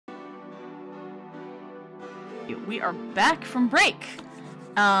We are back from break.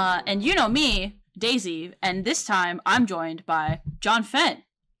 And you know me, Daisy, and this time I'm joined by John Fenn.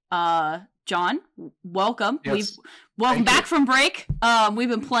 John, welcome. Yes. Welcome back from break. We've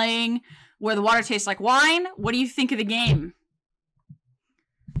been playing Where the Water Tastes Like Wine. What do you think of the game?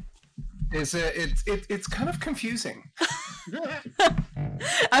 It's kind of confusing.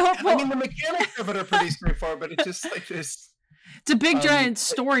 I mean, the mechanics of it are pretty straightforward, but it's just like this. It's a big giant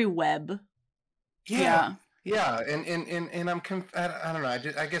story web. Yeah, and I don't know.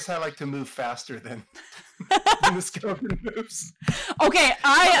 I guess I like to move faster than the skeleton moves. Okay,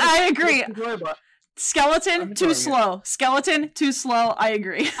 I agree. Skeleton too slow. Skeleton too slow. I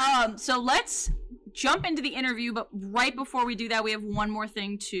agree. So let's jump into the interview, but right before we do that, we have one more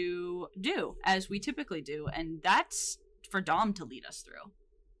thing to do, as we typically do, and that's for Dom to lead us through.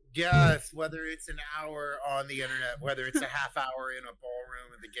 Yes, whether it's an hour on the internet, whether it's a half hour in a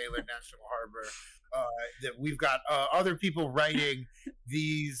ballroom in the Gaylord National Harbor, that we've got other people writing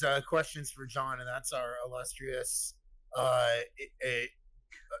these questions for John, and that's our illustrious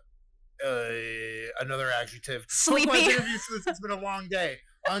another adjective. Sleepy. It's been a long day.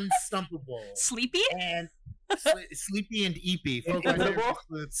 Unstumpable. Sleepy? And sleepy and eepy.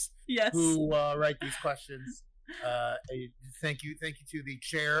 Folklorist Yes. Who write these questions. Thank you to the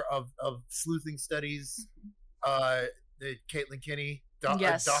chair of sleuthing studies, the Caitlin Kinney,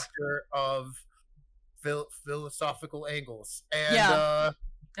 yes. doctor of philosophical angles, and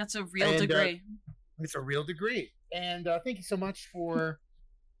that's a real degree. It's a real degree, and thank you so much for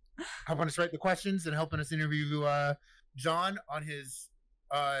helping us write the questions and helping us interview John on his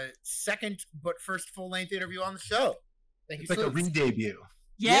second but first full-length interview on the show. Thank you. It's like a re-debut.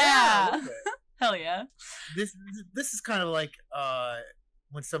 Yeah. Hell yeah. This is kind of like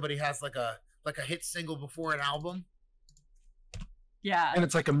when somebody has like a hit single before an album. Yeah. And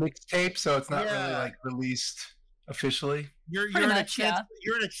it's like a mixtape, so it's not really like released officially. You're in a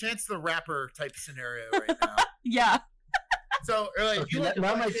Chance the Rapper type scenario right now. Yeah. So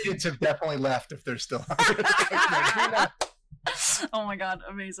now my kids have definitely left if they're still on. Oh my god,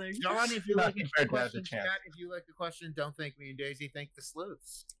 amazing. John, if you like the question, don't thank me and Daisy, thank the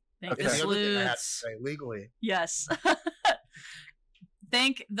sleuths. Thank the sleuths. Say, legally. Yes.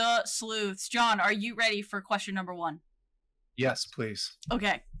 Thank the sleuths. John, are you ready for question number 1? Yes, please.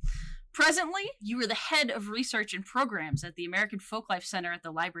 Okay. Presently, you are the head of research and programs at the American Folklife Center at the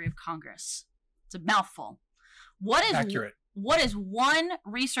Library of Congress. It's a mouthful. Accurate. What is one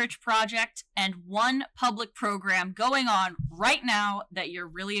research project and one public program going on right now that you're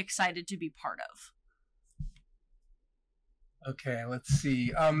really excited to be part of? Okay, let's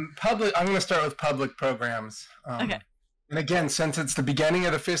see. I'm going to start with public programs. Okay. And again, since it's the beginning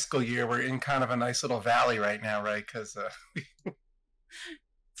of the fiscal year, we're in kind of a nice little valley right now, right? Because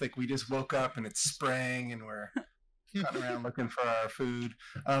it's like we just woke up and it's spring and we're running around looking for our food.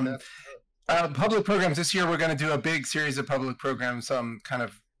 Public programs this year, we're going to do a big series of public programs, kind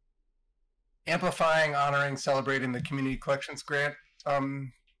of amplifying, honoring, celebrating the Community Collections Grant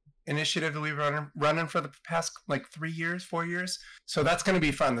initiative that we've running for the past 4 years. So that's going to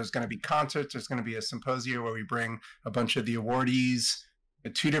be fun. There's going to be concerts. There's going to be a symposium where we bring a bunch of the awardees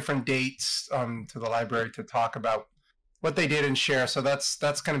at 2 different dates to the library to talk about what they did and share. So that's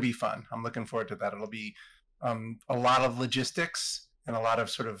going to be fun. I'm looking forward to that. It'll be a lot of logistics and a lot of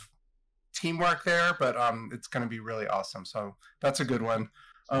sort of teamwork there, but it's going to be really awesome. So that's a good one.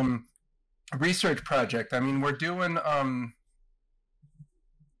 Research project. I mean, we're doing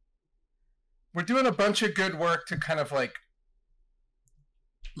a bunch of good work to kind of like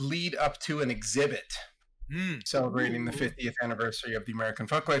lead up to an exhibit celebrating the 50th anniversary of the American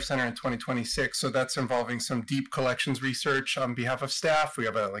Folklife Center in 2026. So that's involving some deep collections research on behalf of staff. We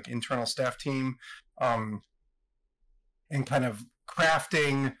have a internal staff team and kind of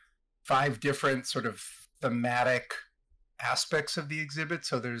crafting 5 different sort of thematic aspects of the exhibit.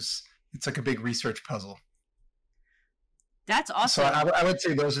 So it's like a big research puzzle. That's awesome. So I would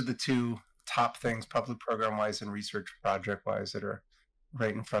say those are the 2 top things, public program wise and research project wise, that are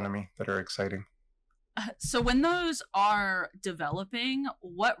right in front of me that are exciting. So when those are developing,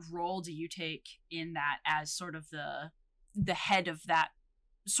 what role do you take in that as sort of the head of that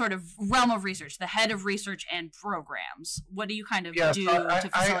sort of realm of research, the head of research and programs? What do you kind of do to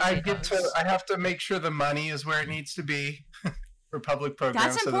facilitate those? I have to make sure the money is where it needs to be for public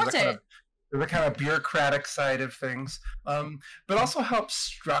programs. That's important. The kind of bureaucratic side of things, but also help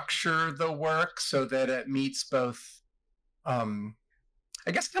structure the work so that it meets both,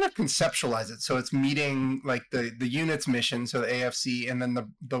 I guess kind of conceptualize it. So it's meeting like the unit's mission, so the AFC, and then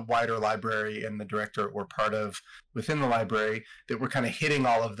the wider library and the directorate we're part of within the library, that we're kind of hitting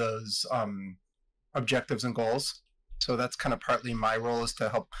all of those objectives and goals. So that's kind of partly my role, is to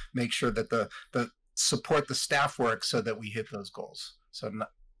help make sure that the support the staff work so that we hit those goals. So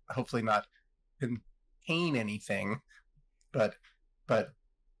hopefully not contain anything, but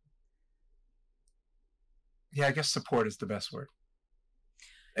yeah, I guess support is the best word.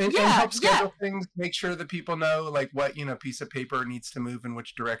 And help schedule things, make sure that people know like what, piece of paper needs to move in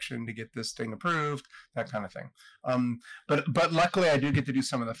which direction to get this thing approved, that kind of thing. But luckily I do get to do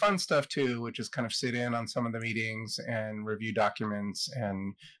some of the fun stuff too, which is kind of sit in on some of the meetings and review documents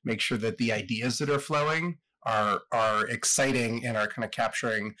and make sure that the ideas that are flowing are exciting and are kind of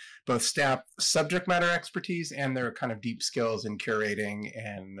capturing both staff subject matter expertise and their kind of deep skills in curating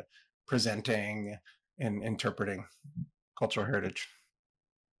and presenting and interpreting cultural heritage.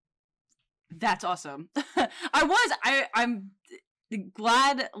 That's awesome. I'm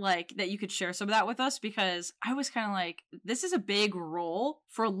glad like that you could share some of that with us, because I was kind of like, this is a big role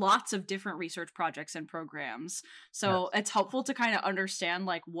for lots of different research projects and programs. So It's helpful to kind of understand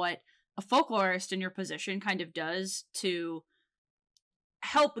like what a folklorist in your position kind of does to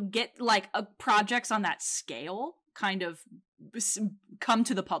help get like projects on that scale kind of come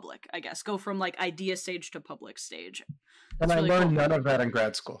to the public, I guess, go from like idea stage to public stage. That's and I learned none of that in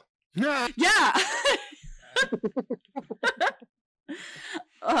grad school. Yeah.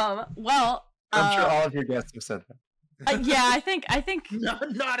 Well, I'm sure all of your guests have said that. Yeah, I think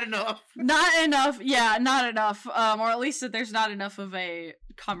not enough. Not enough. Yeah, not enough. Or at least that there's not enough of a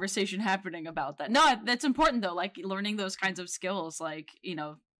conversation happening about that. No, that's important though. Like learning those kinds of skills, like,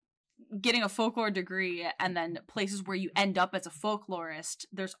 getting a folklore degree and then places where you end up as a folklorist,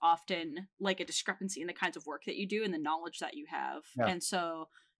 there's often like a discrepancy in the kinds of work that you do and the knowledge that you have. Yeah. And so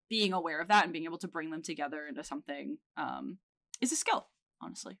being aware of that and being able to bring them together into something is a skill,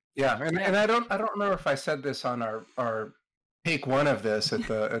 honestly. Yeah, and I don't remember if I said this on our take one of this at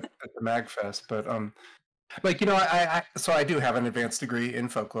the MagFest, but so I do have an advanced degree in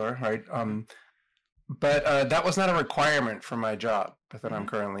folklore, right? But that was not a requirement for my job that I'm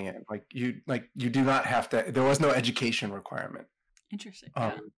currently in. You do not have to. There was no education requirement. Interesting.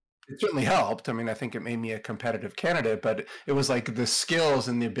 It certainly helped. I mean, I think it made me a competitive candidate, but it was like the skills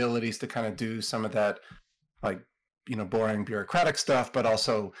and the abilities to kind of do some of that, like, boring bureaucratic stuff, but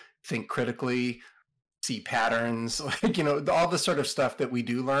also think critically, see patterns, like, all the sort of stuff that we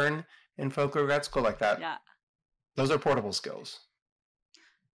do learn in folklore grad school like that. Yeah. Those are portable skills.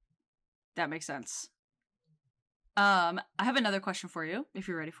 That makes sense. I have another question for you, if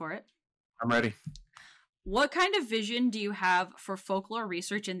you're ready for it. I'm ready. What kind of vision do you have for folklore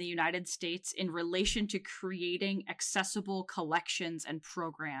research in the United States in relation to creating accessible collections and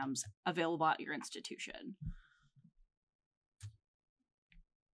programs available at your institution?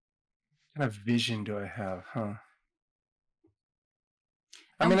 What kind of vision do I have, huh?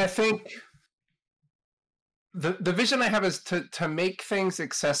 I mean, I think the vision I have is to make things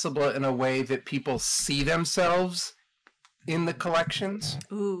accessible in a way that people see themselves in the collections.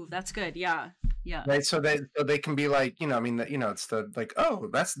 Ooh, that's good. Yeah. Right. So they can be like, it's the like, oh,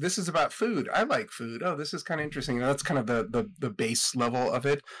 this is about food. I like food. Oh, this is kind of interesting. That's kind of the base level of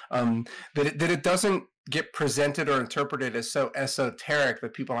it. That it doesn't get presented or interpreted as so esoteric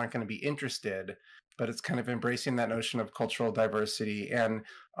that people aren't going to be interested, but it's kind of embracing that notion of cultural diversity and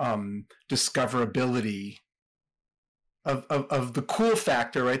discoverability of the cool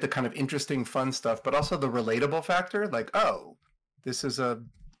factor, right? The kind of interesting, fun stuff, but also the relatable factor. Like, oh, this is a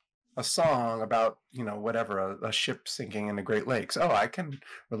song about, whatever, a ship sinking in the Great Lakes. Oh, I can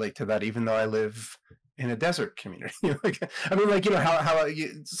relate to that, even though I live in a desert community.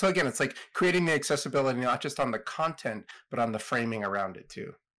 So again, it's like creating the accessibility, not just on the content, but on the framing around it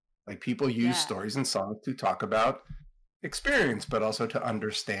too. Like people use stories and songs to talk about experience, but also to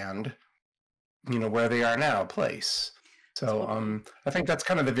understand, where they are now, place. So I think that's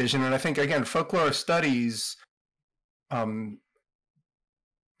kind of the vision. And I think, again, folklore studies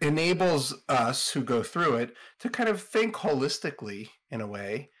enables us who go through it to kind of think holistically in a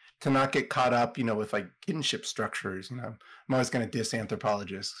way, to not get caught up, with like kinship structures. I'm always going to diss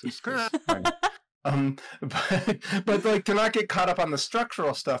anthropologists. But like to not get caught up on the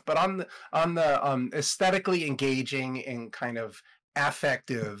structural stuff, but on the aesthetically engaging and kind of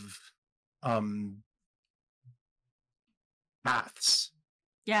affective paths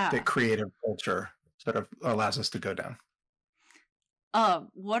that creative culture sort of allows us to go down.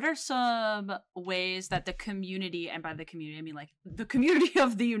 What are some ways that the community, and by the community I mean like the community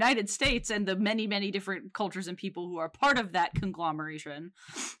of the United States and the many, many different cultures and people who are part of that conglomeration,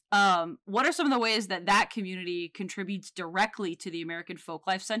 what are some of the ways that community contributes directly to the American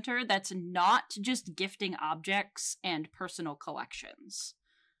Folklife Center that's not just gifting objects and personal collections?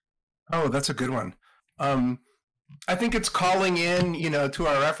 Oh, that's a good one. I think it's calling in, you know, to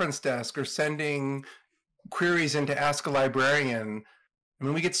our reference desk or sending queries into Ask a Librarian. I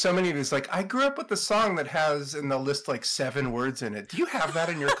mean, we get so many of these, like, I grew up with the song that has, and they'll list like 7 words in it. Do you have that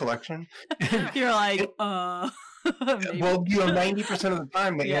in your collection? You're like, maybe. Well, you know, 90% of the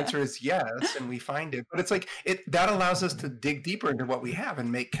time the Yeah. answer is yes, and we find it. But it's like, that allows us to dig deeper into what we have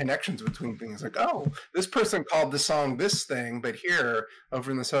and make connections between things. Like, oh, this person called the song this thing, but here, over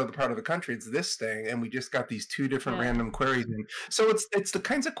in the southern part of the country, it's this thing. And we just got these 2 different random queries in. So it's the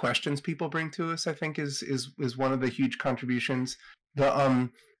kinds of questions people bring to us, I think, is one of the huge contributions. The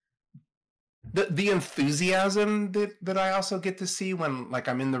enthusiasm that I also get to see when, like,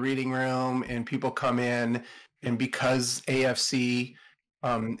 I'm in the reading room and people come in, and because AFC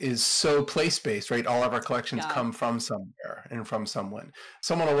is so place-based, right? All of our collections come from somewhere and from someone.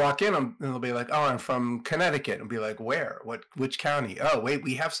 Someone will walk in and they'll be like, "Oh, I'm from Connecticut," and be like, "Where? Which county? Oh, wait,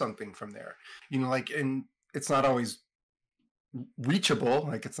 we have something from there." You know, like, and it's not always reachable,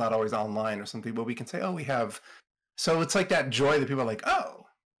 like it's not always online or something, but we can say, "Oh, we have." So it's like that joy that people are like, "Oh,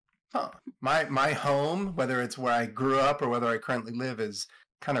 huh, my home, whether it's where I grew up or whether I currently live, is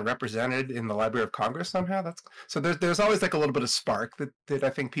kind of represented in the Library of Congress somehow." That's so there's always like a little bit of spark that I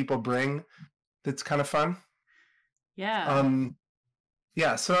think people bring that's kind of fun. Yeah.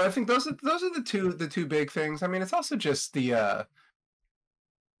 Yeah, so I think those are the two big things. I mean, it's also just the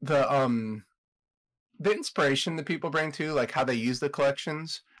inspiration that people bring too, like how they use the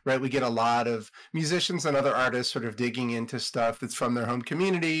collections, right? We get a lot of musicians and other artists sort of digging into stuff that's from their home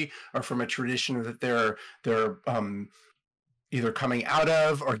community or from a tradition that they're either coming out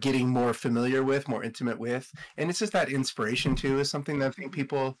of or getting more familiar with, more intimate with. And it's just that inspiration too is something that I think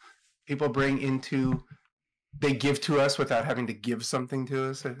people bring into, they give to us without having to give something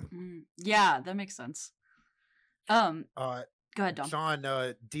to us. Yeah, that makes sense. Go ahead, Dom. Sean,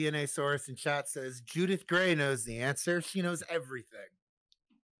 DNA Source in chat says Judith Gray knows the answer. She knows everything.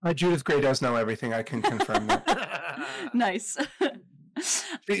 Judith Gray does know everything. I can confirm that. Nice.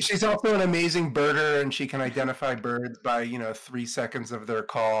 She's also an amazing birder, and she can identify birds by 3 seconds of their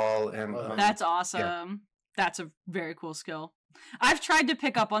call. And that's awesome. Yeah. That's a very cool skill. I've tried to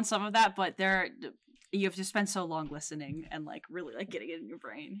pick up on some of that, but you have to spend so long listening and like really like getting it in your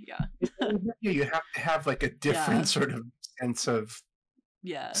brain. Yeah. You have to have like a different sort of sense of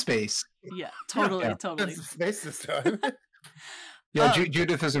space. Yeah, totally. Totally. Space this time. Yeah,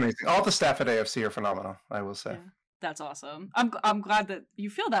 Judith is amazing. All the staff at AFC are phenomenal, I will say. Yeah, that's awesome. I'm glad that you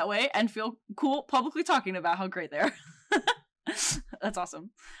feel that way and feel cool publicly talking about how great they are. That's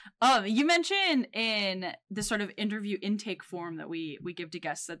awesome. You mentioned in the sort of interview intake form that we give to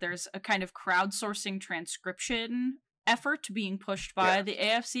guests that there's a kind of crowdsourcing transcription effort being pushed by the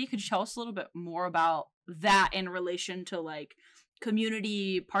AFC. Could you tell us a little bit more about that in relation to like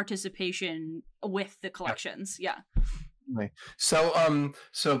community participation with the collections? Yeah. So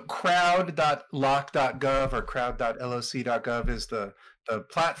crowd.loc.gov or crowd.loc.gov is the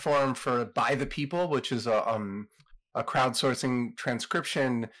platform for By the People, which is a crowdsourcing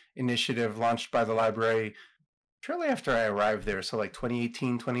transcription initiative launched by the library shortly after I arrived there, so like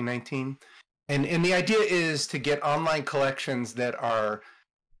 2018, 2019. And the idea is to get online collections that are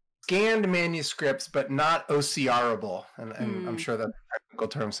scanned manuscripts, but not OCRable. And I'm sure that's a technical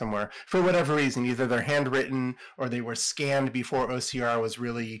term somewhere. For whatever reason, either they're handwritten or they were scanned before OCR was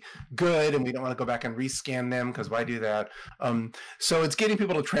really good, and we don't want to go back and rescan them because why do that? So it's getting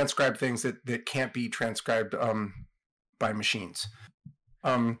people to transcribe things that can't be transcribed by machines.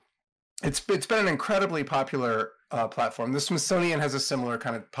 It's been an incredibly popular platform. The Smithsonian has a similar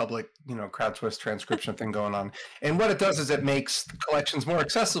kind of public, crowdsourced transcription thing going on. And what it does is it makes collections more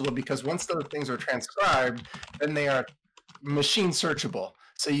accessible because once those things are transcribed, then they are machine searchable.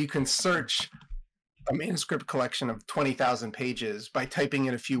 So you can search a manuscript collection of 20,000 pages by typing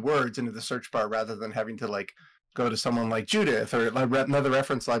in a few words into the search bar rather than having to like go to someone like Judith or another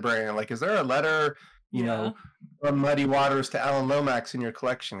reference librarian. Like, is there a letter from Muddy Waters to Alan Lomax in your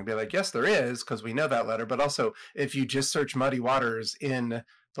collection? And be like, yes, there is, because we know that letter. But also, if you just search Muddy Waters in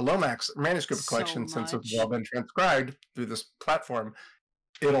the Lomax manuscript collection, since it's all been transcribed through this platform,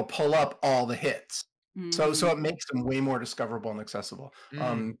 it'll pull up all the hits. So it makes them way more discoverable and accessible.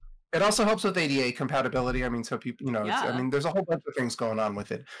 It also helps with ADA compatibility. I mean, so people, there's a whole bunch of things going on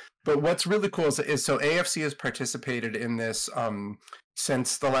with it. But what's really cool is so AFC has participated in this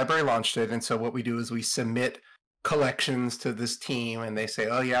since the library launched it. And so what we do is we submit collections to this team and they say,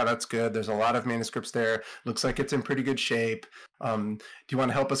 oh yeah, that's good. There's a lot of manuscripts there. Looks like it's in pretty good shape. Do you want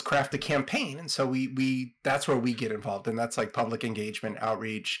to help us craft a campaign? And so we that's where we get involved. And that's like public engagement,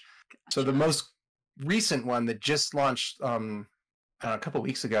 outreach. So the most recent one that just launched, a couple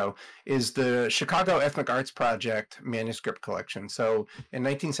weeks ago, is the Chicago Ethnic Arts Project manuscript collection. So in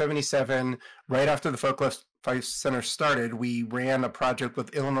 1977, right after the Folklife Center started, we ran a project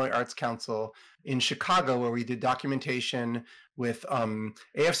with Illinois Arts Council in Chicago where we did documentation with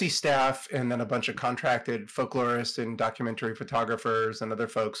AFC staff and then a bunch of contracted folklorists and documentary photographers and other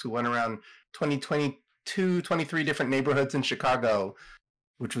folks who went around 23 different neighborhoods in Chicago,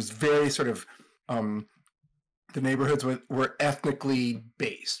 which was very sort of the neighborhoods were ethnically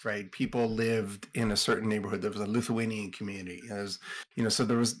based, right? People lived in a certain neighborhood. There was a Lithuanian community, so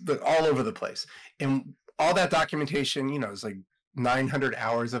there was all over the place. And all that documentation, is like 900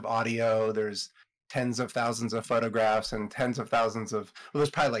 hours of audio. There's tens of thousands of photographs and tens of thousands of, there's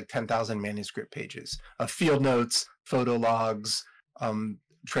probably like 10,000 manuscript pages of field notes, photo logs,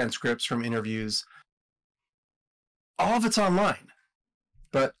 transcripts from interviews. All of it's online,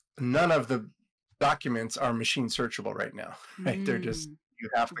 but none of the documents are machine searchable right now, right? They're just, you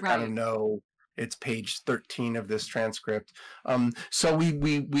have to kind of know it's page 13 of this transcript. So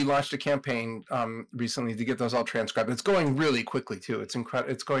we launched a campaign recently to get those all transcribed. It's going really quickly too.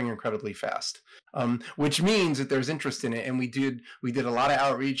 It's going incredibly fast, which means that there's interest in it. And we did a lot of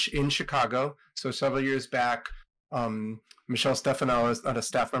outreach in Chicago. So several years back, Michelle Stefano, a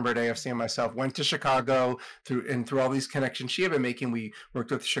staff member at AFC, and myself went to Chicago through all these connections she had been making. We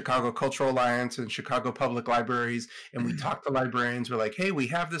worked with the Chicago Cultural Alliance and Chicago Public Libraries, and we talked to librarians. We're like, hey, we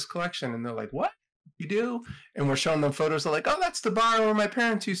have this collection. And they're like, what? You do? And we're showing them photos. They're like, oh, that's the bar where my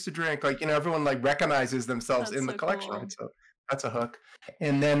parents used to drink. Like, everyone like recognizes themselves in the collection, right? So that's a hook.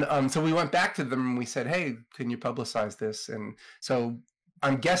 And then, so we went back to them and we said, hey, can you publicize this? And so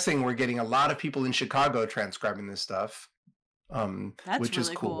I'm guessing we're getting a lot of people in Chicago transcribing this stuff. Which is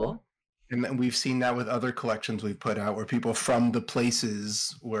really cool. And then we've seen that with other collections we've put out where people from the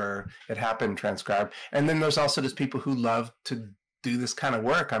places where it happened transcribe. And then there's also just people who love to do this kind of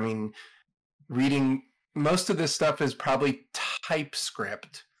work. I mean, reading, most of this stuff is probably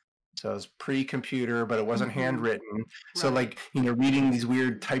typescript. So it's pre-computer, but it wasn't handwritten. Right. So like, reading these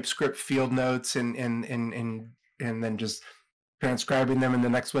weird typescript field notes and then just transcribing them in the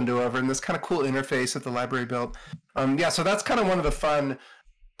next window over, and this kind of cool interface that the library built. So that's kind of one of the fun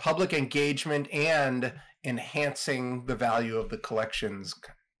public engagement and enhancing the value of the collections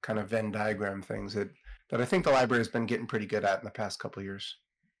kind of Venn diagram things that I think the library has been getting pretty good at in the past couple of years.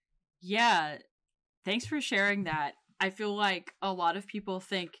 Yeah, thanks for sharing that. I feel like a lot of people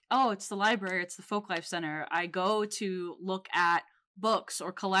think, oh, it's the library, it's the Folklife Center. I go to look at books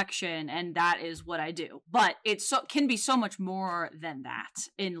or collection, and that is what I do. But it can be so much more than that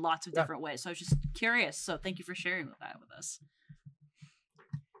in lots of different ways. So I was just curious. So thank you for sharing that with us.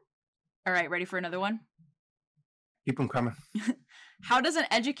 All right, ready for another one? Keep them coming. How does an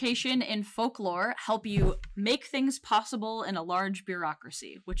education in folklore help you make things possible in a large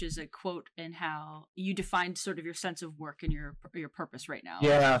bureaucracy? Which is a quote in how you defined sort of your sense of work and your purpose right now.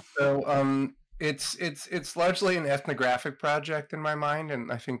 Yeah. So it's largely an ethnographic project in my mind,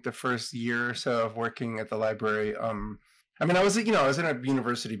 and I think the first year or so of working at the library, I was in a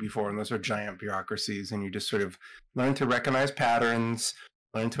university before, and those are giant bureaucracies, and you just sort of learn to recognize patterns,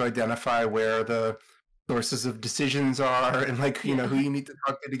 learn to identify where the sources of decisions are, and who you need to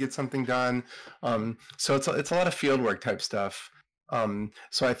talk to get something done. So it's a lot of fieldwork type stuff.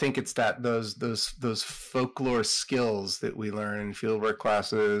 So I think it's that those folklore skills that we learn in fieldwork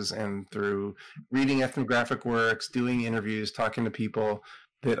classes and through reading ethnographic works, doing interviews, talking to people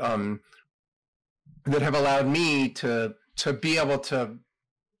that have allowed me to be able to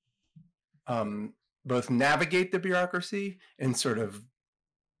both navigate the bureaucracy and sort of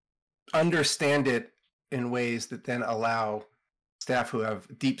understand it in ways that then allow staff who have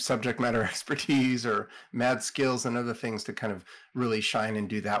deep subject matter expertise or mad skills and other things to kind of really shine and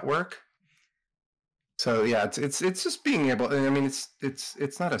do that work. So yeah, it's just being able. I mean,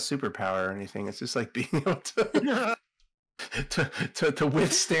 it's not a superpower or anything. It's just like being able to to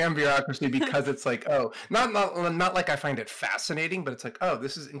withstand bureaucracy, because it's like, oh, not like I find it fascinating, but it's like, oh,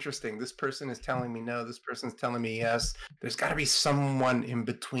 this is interesting. This person is telling me no. This person's telling me yes. There's got to be someone in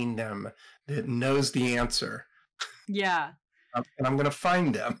between them that knows the answer. Yeah. And I'm going to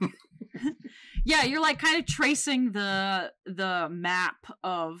find them. Yeah, you're like kind of tracing the map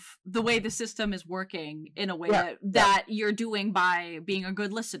of the way the system is working in a way that you're doing by being a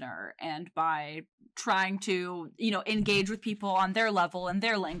good listener and by trying to, engage with people on their level and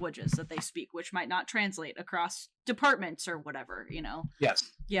their languages that they speak, which might not translate across departments or whatever, Yes.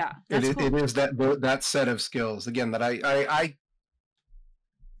 Yeah. It cool. is that set of skills, again, that I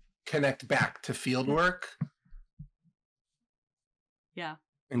connect back to field work. Yeah.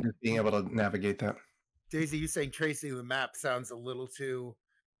 And just being able to navigate that. Daisy, you saying tracing the map sounds a little too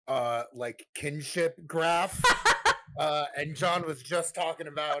like kinship graph. And John was just talking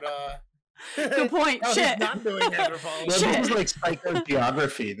about good point. Shit. Not doing anthropology. Well, this is like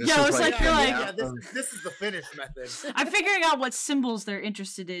psychogeography. This Yeah, is it's like you're like, yeah, this is the Finnish method. I'm figuring out what symbols they're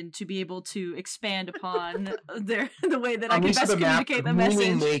interested in to be able to expand upon the way that I can best communicate the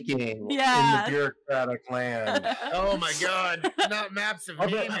message. Making Yeah. in the bureaucratic land. Oh my god, not maps of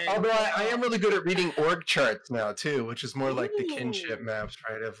meaning. Although I am really good at reading org charts now too, which is more like the kinship maps,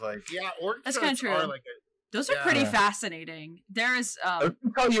 right? Of like, yeah, org that's charts kind of true. are like Those are pretty fascinating. There is I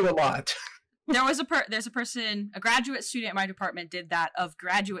can tell you a lot. there's a graduate student in my department did that of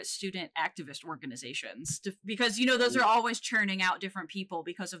graduate student activist organizations because those are always churning out different people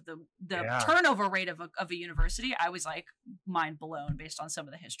because of the turnover rate of a university. I was like mind blown based on some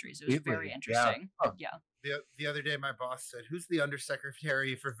of the histories. It was very interesting. Yeah. The other day my boss said, "Who's the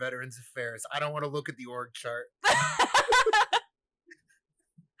undersecretary for Veterans Affairs?" I don't want to look at the org chart.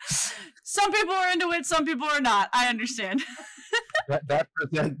 Some people are into it, some people are not. I understand. that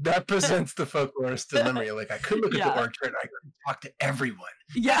presents the folklorist dilemma. You're like, I could look at the org chart, I could talk to everyone.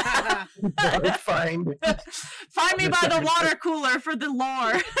 Yeah. Find me by the water cooler for the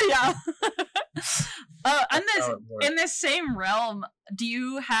lore. Yeah. In this same realm, do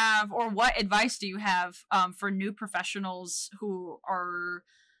you have, or what advice do you have for new professionals who are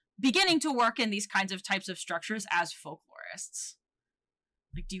beginning to work in these kinds of types of structures as folklorists?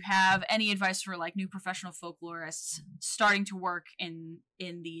 Like, do you have any advice for like new professional folklorists starting to work in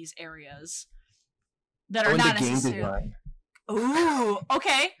these areas that are not necessarily? Ooh,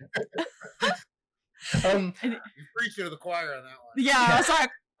 okay. You're preaching to the choir on that one. Yeah, I was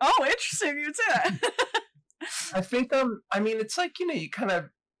like, oh, interesting. You say that. I think I mean, it's like you kind of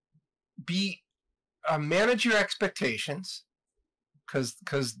manage your expectations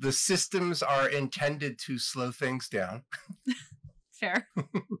because the systems are intended to slow things down. Fair.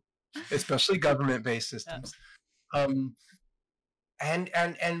 Especially government-based systems. And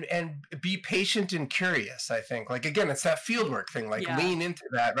be patient and curious, I think. Like, again, it's that fieldwork thing. Like, lean into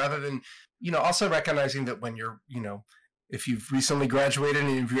that rather than, also recognizing that when you're, if you've recently graduated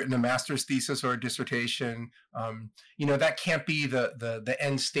and you've written a master's thesis or a dissertation, that can't be the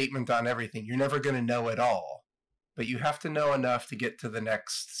end statement on everything. You're never going to know it all. But you have to know enough to get to the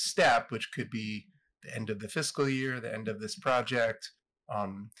next step, which could be the end of the fiscal year, the end of this project,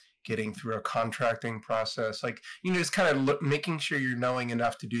 getting through a contracting process, like, just kind of making sure you're knowing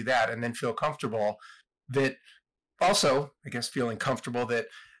enough to do that and then feel comfortable that also, I guess, feeling comfortable that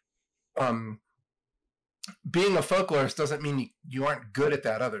being a folklorist doesn't mean you aren't good at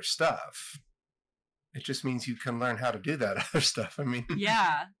that other stuff. It just means you can learn how to do that other stuff. I mean,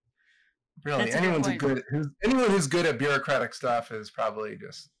 yeah, really, anyone who's good at bureaucratic stuff is probably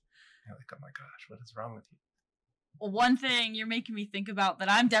just like, oh my gosh, what is wrong with you? One thing you're making me think about that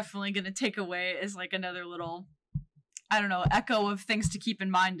I'm definitely going to take away is like another little, I don't know, echo of things to keep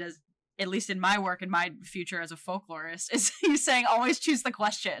in mind as, at least in my work and my future as a folklorist, is you saying always choose the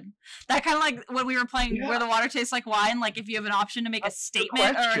question. That kind of like when we were playing Where the Water Tastes Like Wine, like if you have an option to make a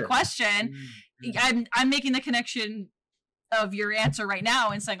statement or a question, I'm making the connection of your answer right now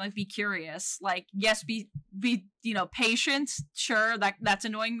and saying like be curious. Like, yes, be patient, sure, that's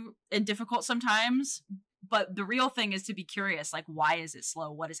annoying and difficult sometimes, but the real thing is to be curious. Like, why is it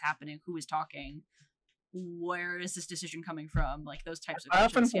slow? What is happening? Who is talking? Where is this decision coming from? Like those types of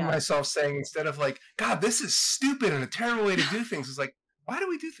questions. I often find myself saying, instead of like, God, this is stupid and a terrible way to do things, it's like, why do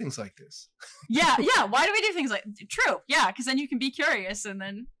we do things like this? Yeah. Why do we do things like true? Yeah, because then you can be curious and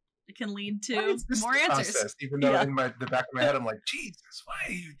then it can lead to more answers. Process, even though in the back of my head I'm like, Jesus, why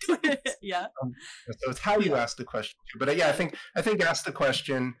are you doing this? Yeah. So it's how you ask the question too. But I think ask the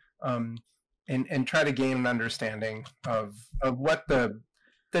question and try to gain an understanding of what the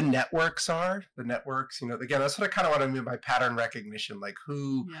networks are. The networks, again, that's what I kind of want to mean by pattern recognition. Like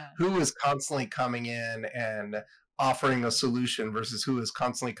who is constantly coming in and offering a solution versus who is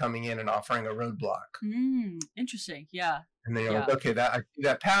constantly coming in and offering a roadblock. Interesting. Yeah. And then you're like, okay, I see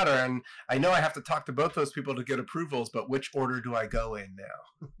that pattern. I know I have to talk to both those people to get approvals, but which order do I go in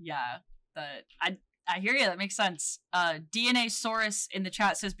now? Yeah. I hear you. That makes sense. DNA Saurus in the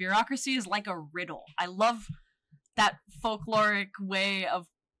chat says bureaucracy is like a riddle. I love that folkloric way of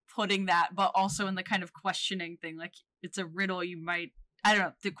putting that, but also in the kind of questioning thing. Like it's a riddle. I don't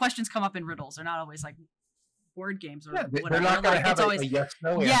know. The questions come up in riddles. They're not always like board games or whatever. They're not going to have a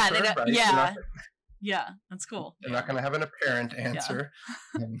yes/no answer. Right? Yeah, that's cool. They're not going to have an apparent answer.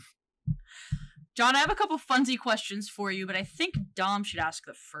 Yeah. John, I have a couple funsy questions for you, but I think Dom should ask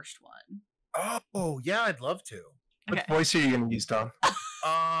the first one. Oh, yeah, I'd love to. What voice are you going to use, Dom?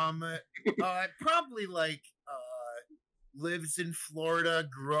 Probably like lives in Florida,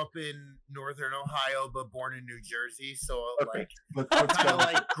 grew up in northern Ohio, but born in New Jersey. So Okay. like kind of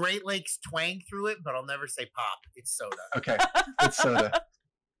like Great Lakes twang through it, but I'll never say pop. It's soda. Okay, it's soda.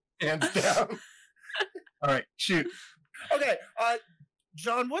 Hands down. All right, shoot. Okay,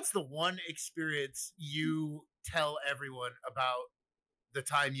 John, what's the one experience you tell everyone about the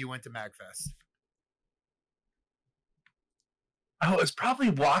time you went to MagFest? Oh, it's probably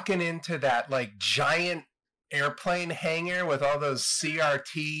walking into that like giant airplane hangar with all those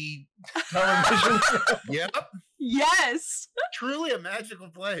CRT televisions. Yep. Yes. Truly a magical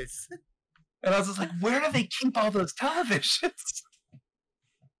place. And I was just like, where do they keep all those televisions?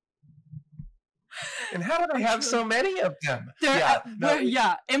 And how do they have so many of them?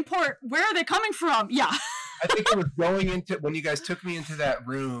 Import. Where are they coming from? Yeah. I think it was going into when you guys took me into that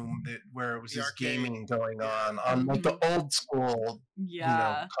room where it was this gaming going on like the old school,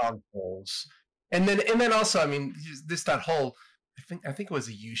 consoles. And then also, I mean, that whole, I think it was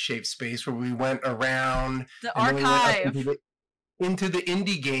a U-shaped space where we went around the archive into the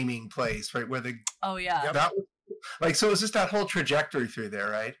indie gaming place, right? Where that was, like, so it was just that whole trajectory through there,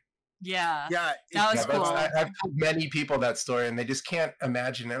 right? Yeah. Yeah. That was cool. I've told many people that story and they just can't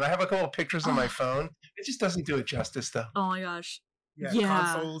imagine it. And I have a couple of pictures on my phone. It just doesn't do it justice, though. Oh my gosh. Yeah.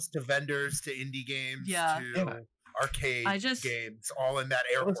 Consoles to vendors to indie games to arcade games, all in that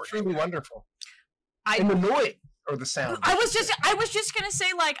airport. It's truly wonderful. And the noise or the sound. I was just gonna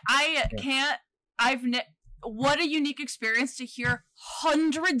say, like, what a unique experience to hear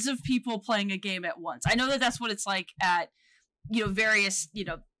hundreds of people playing a game at once. I know that's what it's like at, various,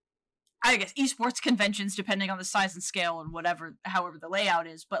 I guess esports conventions, depending on the size and scale and however the layout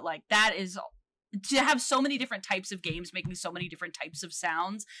is. But like, that is to have so many different types of games making so many different types of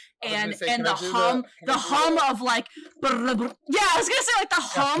sounds, and the hum of like, I was gonna say like the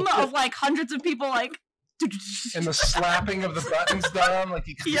hum of like hundreds of people like. And the slapping of the buttons down, like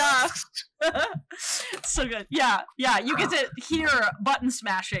you so good. Yeah, you get to hear button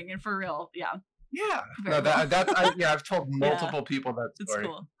smashing, and for real, I've told multiple people that story.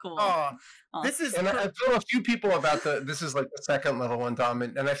 It's cool. This is, and I've told a few people about this is like the second level one, Dom,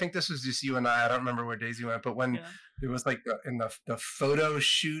 and I think this was just you and I don't remember where Daisy went, but when it was like in the photo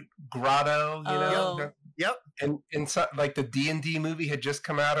shoot grotto, and so, like the D&D movie had just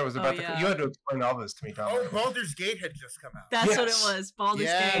come out, or was about you had to explain all this to me, Dom. Oh, Baldur's Gate had just come out. That's what it was. Baldur's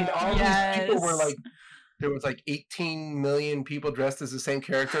Gate. And all these people were like, there was like 18 million people dressed as the same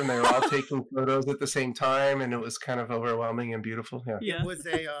character, and they were all taking photos at the same time, and it was kind of overwhelming and beautiful. It was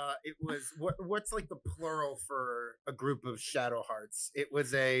what's like the plural for a group of shadow hearts? It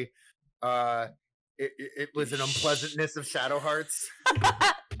was it was an unpleasantness of shadow hearts.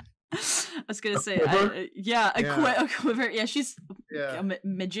 I was gonna say, a quiver. Yeah, she's a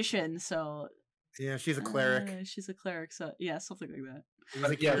magician, so. Yeah, she's a cleric. She's a cleric, so something like that.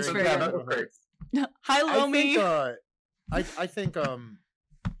 Like, that was great. Hi, Lomi. I think God,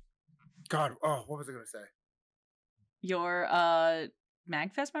 what was I gonna say? Your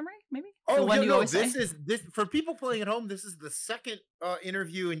MagFest memory, maybe? Oh, this is for people playing at home. This is the second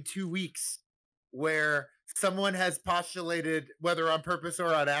interview in 2 weeks where someone has postulated, whether on purpose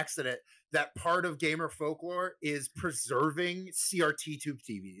or on accident, that part of gamer folklore is preserving CRT tube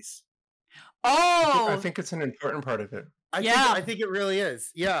TVs. Oh, I think it's an important part of it. I think it really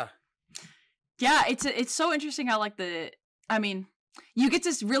is. Yeah. Yeah, it's so interesting how you get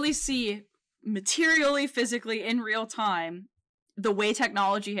to really see materially, physically, in real time, the way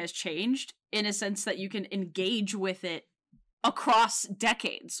technology has changed in a sense that you can engage with it across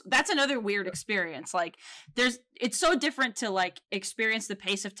decades. That's another weird experience. Like, it's so different to like experience the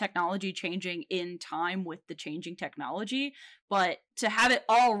pace of technology changing in time with the changing technology, but to have it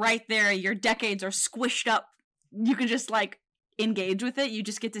all right there, your decades are squished up. You can just like engage with it. You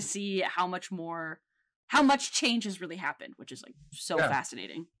just get to see how much change has really happened, which is like so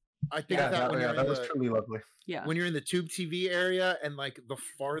fascinating. I think that was truly lovely. Yeah, when you're in the tube TV area, and like the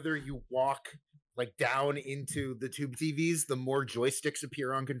farther you walk like down into the tube TVs, the more joysticks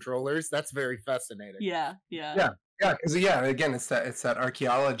appear on controllers. That's very fascinating. Yeah. Because again, it's that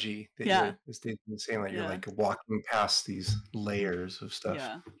archaeology that you're saying, like you're like walking past these layers of stuff.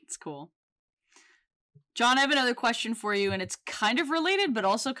 Yeah, it's cool. John, I have another question for you, and it's kind of related, but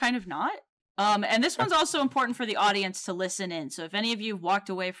also kind of not. And this one's also important for the audience to listen in. So if any of you walked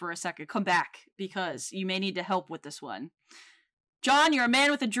away for a second, come back, because you may need to help with this one. John, you're a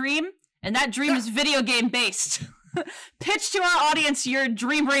man with a dream, and that dream is video game based. Pitch to our audience your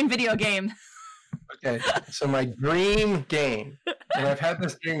dream brain video game. Okay, so my dream game, and I've had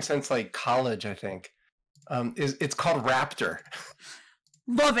this dream since like college, I think, it's called Raptor.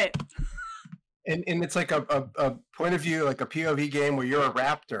 Love it. And it's like a point of view, like a POV game where you're a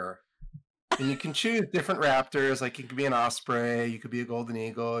raptor. And you can choose different raptors, like you could be an osprey, you could be a golden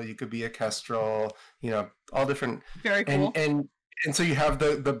eagle, you could be a kestrel, all different. Very cool. And so you have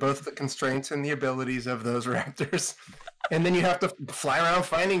the both the constraints and the abilities of those raptors, and then you have to fly around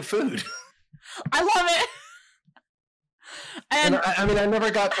finding food. I love it. And I mean, I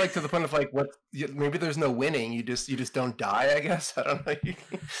never got like to the point of like maybe there's no winning. You just don't die. I guess I don't know.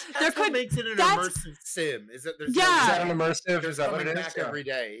 That's what makes it an immersive sim. Is that there's is that an immersive? Is that what it is? Back every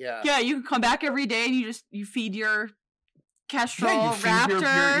day. Yeah. Yeah, you can come back every day and you feed your kestrel, you feed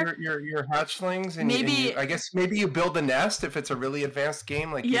raptor, your hatchlings, and maybe I guess maybe you build a nest if it's a really advanced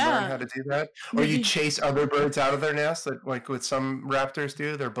game, like you learn how to do that, or you chase other birds out of their nest, like what some raptors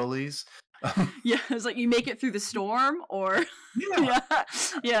do. They're bullies. Yeah, it's like you make it through the storm, or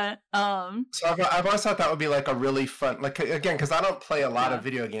yeah. So I've always thought that would be like a really fun, like again, because I don't play a lot of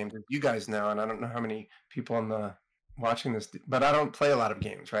video games, as you guys know, and I don't know how many people on the watching this, but I don't play a lot of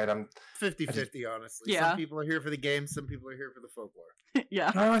games, right? I'm 50-50, honestly. Some people are here for the games, some people are here for the folklore.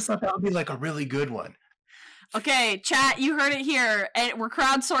 Yeah. I always thought that would be like a really good one. Okay, chat, you heard it here. We're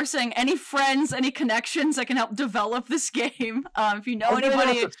crowdsourcing any friends, any connections that can help develop this game. If you know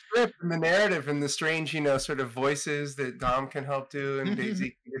anybody, the script and the narrative and the strange, sort of voices that Dom can help do and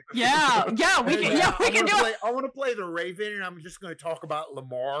Daisy. we can do it. I want to play the Raven, and I'm just going to talk about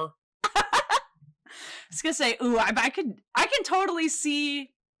Lamar. I was gonna say, I can totally see.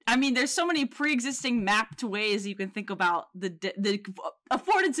 I mean, there's so many pre-existing mapped ways you can think about the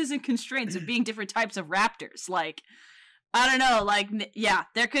affordances and constraints of being different types of raptors. Like, I don't know,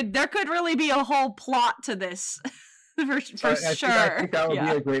 there could really be a whole plot to this for sure. I think that would be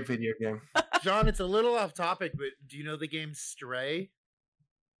a great video game. John, it's a little off topic, but do you know the game Stray?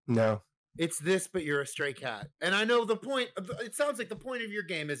 No. It's this, but you're a stray cat. And I know the point. It sounds like the point of your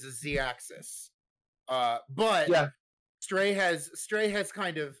game is a Z-axis. But yeah. Stray has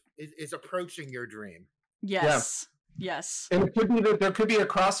kind of is approaching your dream. Yes. Yeah. Yes. And it could be that there could be a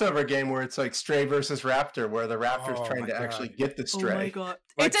crossover game where it's like Stray versus Raptor, where the Raptor's trying to actually get the Stray. Oh my god!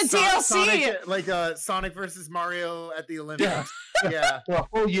 Like it's a DLC, like Sonic versus Mario at the Olympics. Yeah. Well,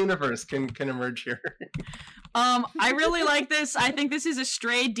 a whole universe can emerge here. I really like this. I think this is a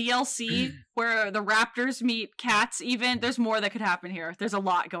Stray DLC where the Raptors meet cats. Even there's more that could happen here. There's a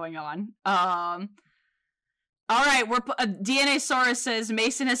lot going on. All right, DNA Saurus says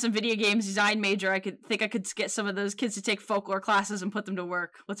Mason has some video games design major. I could get some of those kids to take folklore classes and put them to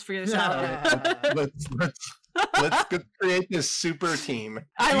work. Let's figure this out. Let's create this super team.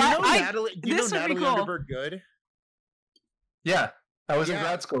 Do you know Natalie cool. Underberg Good? Yeah, I was in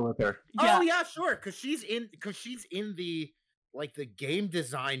grad school with her. Yeah. Oh yeah, sure. Because she's in the the game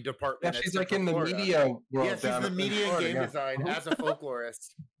design department. Yeah, she's like in the media world. Yeah, she's in the media and game design as a folklorist.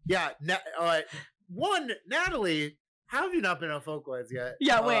 Yeah. Natalie, how have you not been on Folkwise yet?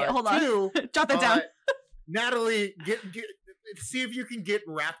 Yeah, wait, hold on. 2, jot that down. Natalie, see if you can get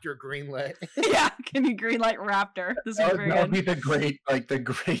Raptor greenlit. Yeah, can you greenlight Raptor? This would be the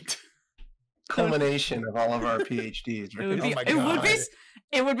great culmination of all of our PhDs. Right?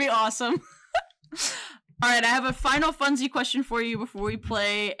 It would be awesome. All right, I have a final funsy question for you before we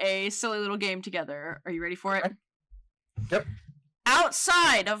play a silly little game together. Are you ready for it? Yep.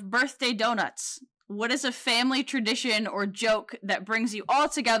 Outside of birthday donuts, what is a family tradition or joke that brings you all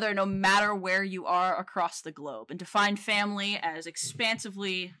together no matter where you are across the globe? And define family as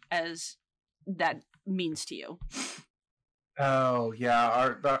expansively as that means to you. Oh,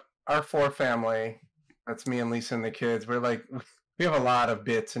 yeah. Our 4 family, that's me and Lisa and the kids, we have a lot of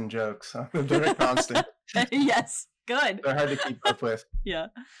bits and jokes. They're constant. Yes, good. They're hard to keep up with. Yeah.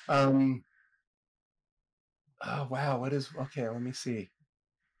 Oh, wow. Okay, let me see.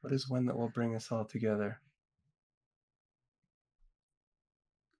 What is one that will bring us all together?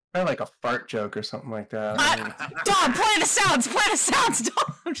 Probably like a fart joke or something like that. Dom, play the sounds,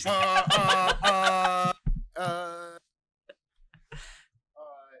 Dom.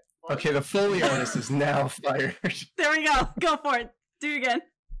 Okay, the Foley artist is now fired. There we go. Go for it. Do it again.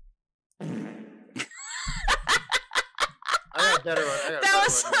 I got a better one.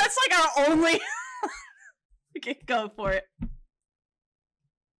 That's like our only. Okay, go for it.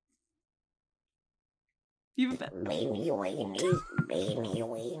 It's not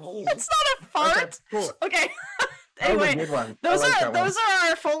a fart. Okay, cool. Okay. Anyway, good one. those are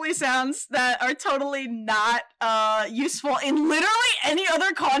our Foley sounds that are totally not useful in literally any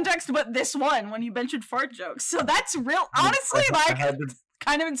other context but this one when you mentioned fart jokes. So that's real. Honestly,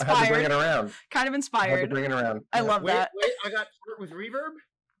 kind of inspired. I had to bring it around. Kind of inspired. I love that. Wait, I got short with reverb.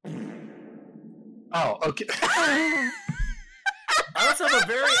 Oh, okay. I also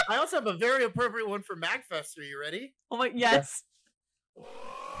have a very appropriate one for MagFest. Are you ready? Oh my, yes. Yeah.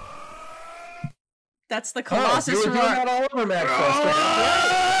 That's the Colossus roar. You were doing that all over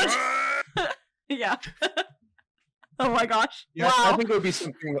MagFest. Yeah. Oh my gosh. Yeah, wow. I think it would be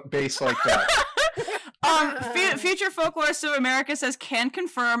something based like that. Future Folklorist of America says, can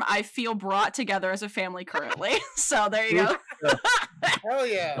confirm I feel brought together as a family currently. So there you go. Hell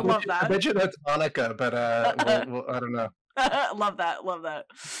yeah. I love that. I bet you that's Hanukkah, but I don't know. Love that.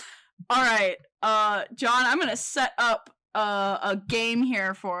 All right. John, I'm going to set up a game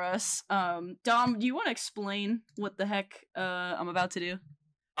here for us. Dom, do you want to explain what the heck I'm about to do?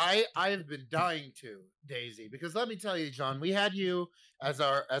 I have been dying to, Daisy, because let me tell you, John, we had you as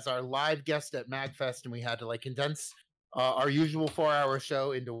our live guest at MagFest, and we had to like condense our usual 4-hour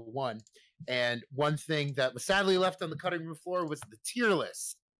show into one. And one thing that was sadly left on the cutting room floor was the tier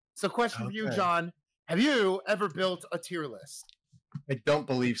list. So, question for you, John: have you ever built a tier list? I don't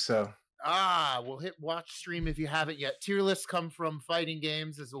believe so. Well, hit watch stream if you haven't yet. Tier lists come from fighting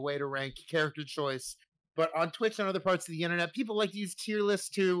games as a way to rank character choice. But on Twitch and other parts of the internet, people like to use tier lists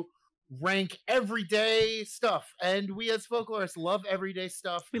to rank everyday stuff. And we as folklorists love everyday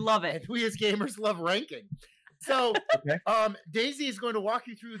stuff. We love it. And we as gamers love ranking. So, Daisy is going to walk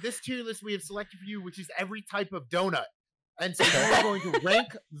you through this tier list we have selected for you, which is every type of donut. And so we're going to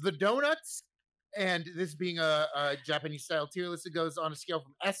rank the donuts. And this being a Japanese-style tier list, it goes on a scale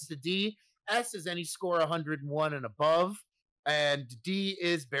from S to D. S is any score 101 and above. And D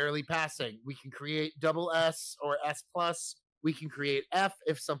is barely passing. We can create double S or S+. We can create F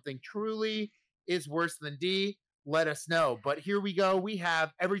if something truly is worse than D. Let us know. But here we go. We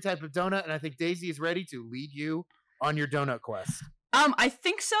have every type of donut, and I think Daisy is ready to lead you on your donut quest. I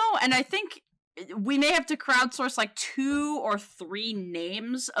think so, and I think we may have to crowdsource like 2 or 3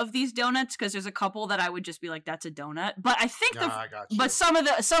 names of these donuts, because there's a couple that I would just be like, that's a donut. But I think I got you. but some of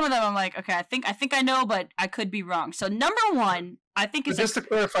them I'm like, okay, I think I know, but I could be wrong. So number 1, I think is just to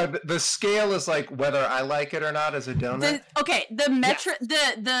clarify, the scale is like whether I like it or not as a donut.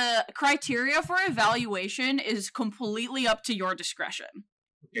 The criteria for evaluation is completely up to your discretion.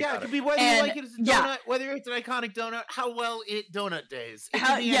 Yeah, it could be whether you like it as a donut, whether it's an iconic donut, how well it donut days.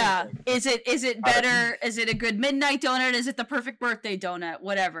 Is it better? Is it a good midnight donut? Is it the perfect birthday donut?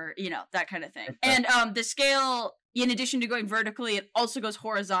 Whatever, that kind of thing. And the scale, in addition to going vertically, it also goes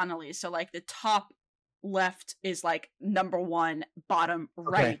horizontally. So like the top left is like number 1, bottom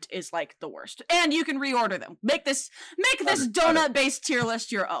right is like the worst. And you can reorder them. Make this donut-based tier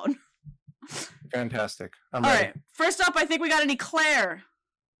list your own. Fantastic. All right. First up, I think we got an eclair.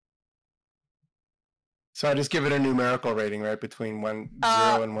 So I just give it a numerical rating, right? Between 0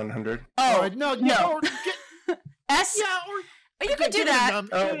 and 100. No. S. Yeah, or you could do that.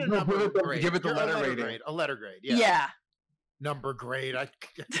 Give it the letter rating. A letter grade. Yeah. Number grade. I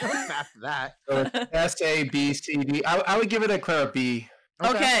map that. S, A, B, C, D. I would give it a clear B.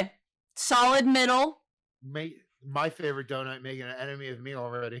 Okay. Solid middle. My favorite donut, making an enemy of me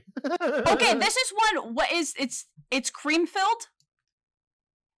already. Okay, this is one. What is it's cream filled?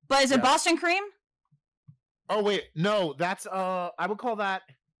 But is it Boston cream? Oh wait, no, that's I would call that.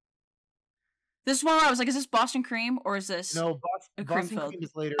 This is one where I was like, is this Boston cream or is this Boston cream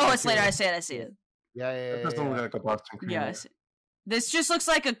is later. Oh, it's later. I see it. Yeah. That doesn't look like a Boston cream. Yeah, I see. This just looks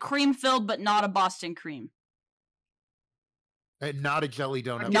like a cream filled, but not a Boston cream. Not a jelly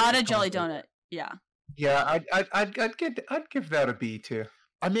donut. Not a jelly donut. Yeah. Yeah, I'd give that a B too.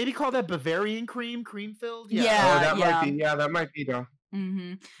 I maybe call that Bavarian cream filled. Yeah. That might be though.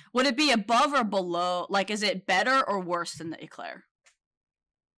 Mm-hmm. Would it be above or below? Like, is it better or worse than the eclair?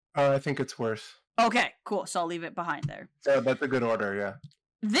 I think it's worse. Okay, cool. So I'll leave it behind there. So that's a good order, yeah.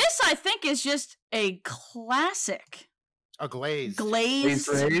 This, I think, is just a classic. A glazed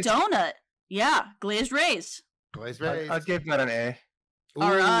donut. Yeah, glazed raised. Glazed raised. I'd give that an A.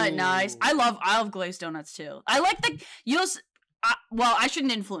 All right, nice. I love glazed donuts too. I like I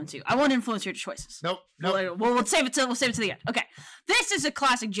shouldn't influence you. I won't influence your choices. Nope. We'll save it to the end. Okay. This is a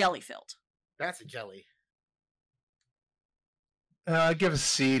classic jelly filled. That's a jelly. I'd give a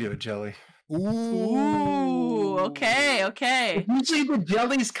C to a jelly. Ooh. Okay. Usually the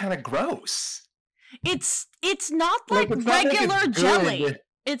jelly's kind of gross. It's not like regular jelly.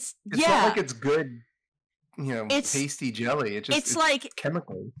 It's not like it's good. It's tasty jelly. It's like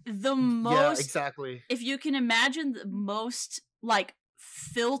chemical. The most. Yeah, exactly. If you can imagine the most like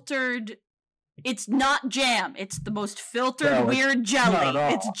filtered, it's not jam. It's the most filtered weird jelly.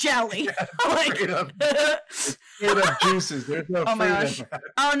 It's jelly. Straight up juices. There's no fruit in that.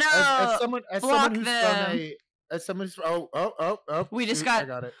 Oh no! As someone who's as someone's We just I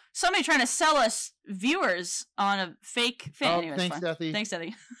got it. Somebody trying to sell us viewers on a fake thing. Anyway, thanks, Deathy. Thanks,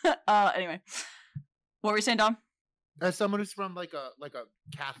 Deathy. Anyway, what were you saying, Dom? As someone who's from like a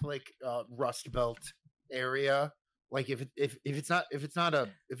Catholic Rust Belt area, like if it's not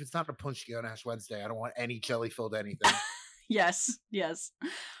a Punch Ash Wednesday, I don't want any jelly filled anything. Yes.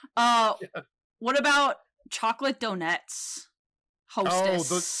 What about chocolate donuts?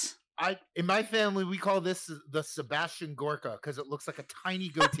 Hostess. In my family we call this the Sebastian Gorka because it looks like a tiny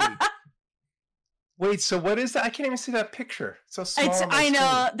goatee. Wait, so what is that? I can't even see that picture. It's so small. I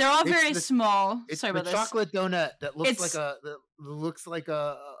know they're all very small. It's Sorry about this. Chocolate donut that looks like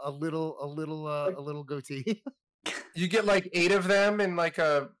a little goatee. You get like 8 of them in like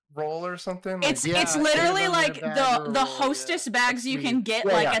a roll or something. It's literally like the Hostess bags you can get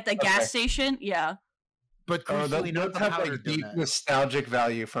at the gas station. Yeah. But those have like deep nostalgic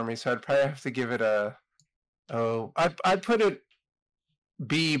value for me, so I'd probably have to give it a I'd put it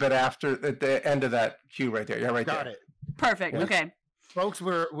B, but after at the end of that Q right there. Yeah, right there. Got it. Perfect. Yeah. Okay. Folks,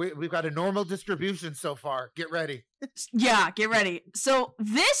 we've got a normal distribution so far. Get ready. Yeah, get ready. So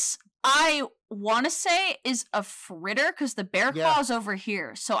this I want to say is a fritter because the bear claw is over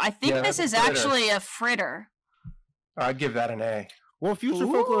here. So I think this is actually a fritter. I'd give that an A. Well, future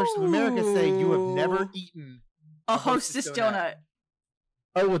folklorists of America say you have never eaten a Hostess donut.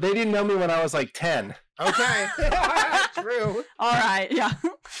 Oh, well, they didn't know me when I was like 10. Okay. True. All right, yeah.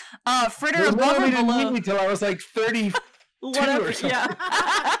 Fritter above or below? Didn't until I was like 32 or something.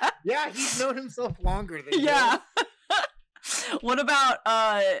 Yeah. Yeah, he's known himself longer than you. Yeah. What about,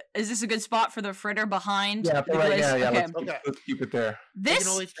 is this a good spot for the fritter behind? Yeah, Okay. Let's keep it there.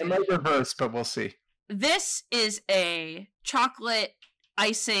 It might reverse, but we'll see. This is a chocolate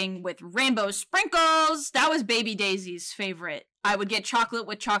icing with rainbow sprinkles. That was Baby Daisy's favorite. I would get chocolate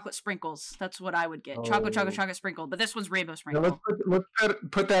with chocolate sprinkles. That's what I would get. Chocolate sprinkle. But this one's rainbow sprinkle. Now let's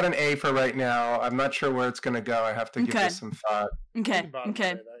put that an A for right now. I'm not sure where it's going to go. I have to give this some thought. Okay.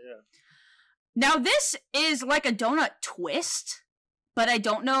 Now this is like a donut twist, but I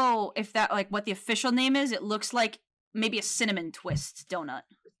don't know if that what the official name is. It looks like maybe a cinnamon twist donut.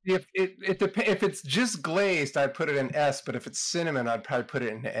 If it's just glazed, I'd put it in S, but if it's cinnamon, I'd probably put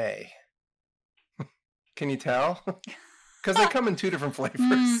it in A. Can you tell? Because they come in 2 different flavors.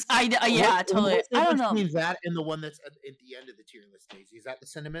 Totally. I don't know. Between that and the one that's at the end of the tier list, Daisy, is that the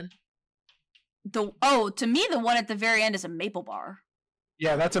cinnamon? To me, the one at the very end is a maple bar.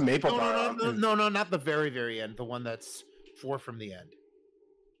 Yeah, that's a maple bar. No, not the very, very end. The one that's 4 from the end.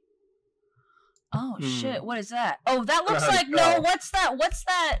 Oh shit! What is that? Oh, that looks like What's that?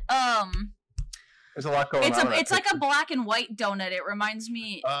 There's a lot going on. It's like a black and white donut. It reminds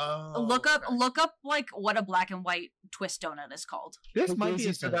me. Look up like what a black and white twist donut is called. This might be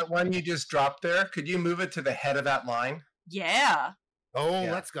that one you just dropped there. Could you move it to the head of that line? Yeah.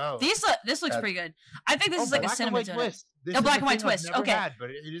 Let's go. This looks pretty good. I think this is like a cinnamon donut. Twist. A black and white twist. Okay, but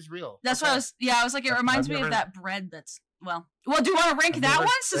it is real. That's what I was. Yeah, I was like, it reminds me of that bread. That's well. Do you want to rank that one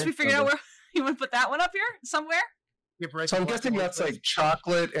since we figured out where you want to put that one up here somewhere? So I'm guessing that's like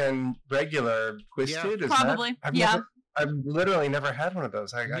chocolate and regular twisted. Yeah. Probably. I've literally never had one of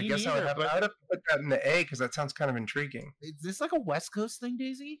those. I guess I would have to put that in the A because that sounds kind of intriguing. Is this like a West Coast thing,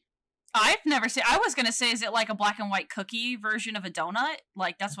 Daisy? I've never seen. I was gonna say, is it like a black and white cookie version of a donut?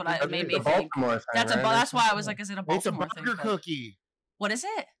 Like that's what I made me think. That's why I was like, is it a Baltimore thing? It's a burger cookie. What is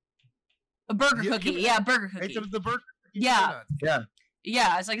it? A burger cookie. Yeah, burger cookie. It's the burger cookie. Yeah. Donut.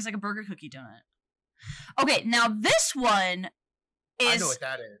 Yeah. It's like a burger cookie donut. Okay, now this one is. I know what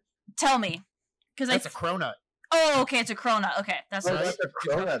that is. Tell me, because that's a cronut. Oh, okay, it's a cronut. Okay, that's a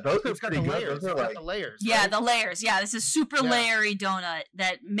cronut. Those are pretty good. Those are like the layers. Yeah, the layers. Yeah, this is super layery donut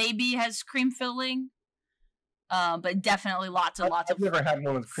that maybe has cream filling, but definitely lots of. I've never had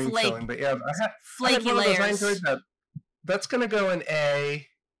one with cream filling, but yeah, flaky layers. I enjoyed that. That's gonna go in A.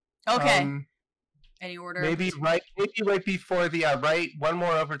 Okay. Any order? Maybe right before the right. One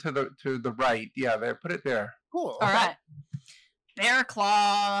more over to the right. Yeah, there. Put it there. Cool. All right. Bear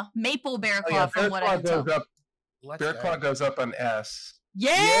claw, maple bear claw. From what I can tell. Bear claw goes up on S.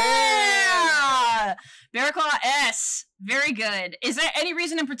 Yeah! Bear claw S. Very good. Is there any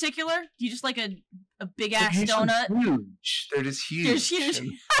reason in particular? Do you just like a big ass donut? Huge. They're just huge. They're huge. I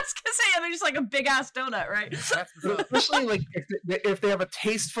was gonna say they're just like a big ass donut, right? Especially like if they have a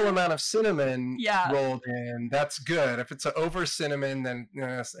tasteful amount of cinnamon rolled in, that's good. If it's over cinnamon, then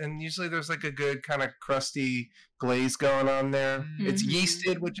and usually there's like a good kind of crusty glaze going on there. Mm-hmm. It's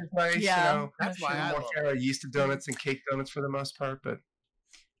yeasted, which is nice. Yeah, that's why I love yeasted donuts and cake donuts for the most part. But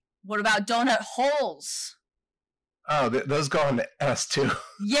what about donut holes? Oh, those go on to S too.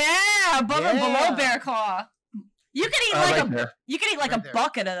 Yeah, above and below bear claw. You could eat Right like there. you could eat like Right a there.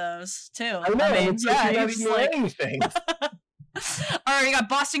 bucket of those too. I know. I mean, it's like yeah, you're you not just even like. eating anything. All right, you got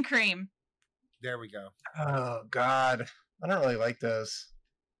Boston cream. There we go. Oh God, I don't really like those.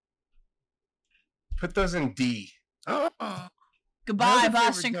 Put those in D. Goodbye, My other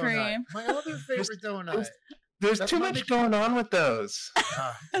Boston favorite donut. cream. My other favorite donut. There's That's too my much big- going on with those.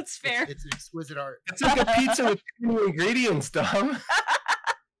 That's fair. It's exquisite art. It's like a pizza with too many ingredients, Dom.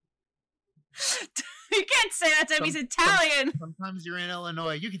 You can't say that to him. He's Italian. Sometimes you're in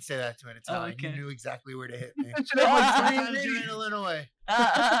Illinois. You can say that to an Italian. okay. You knew exactly where to hit me. It should have like three Sometimes you're in ingredients. Illinois.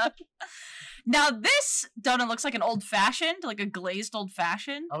 Now this donut looks like an old fashioned, like a glazed old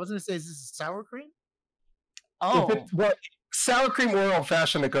fashioned. I was gonna say, is this sour cream? Oh, Well, sour cream or old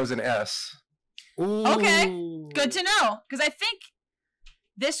fashioned, it goes in S. Okay. Ooh. good to know. Because I think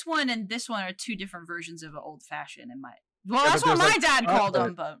this one and this one are two different versions of an old fashioned. In my well, Yeah, that's but what my there's, like, dad called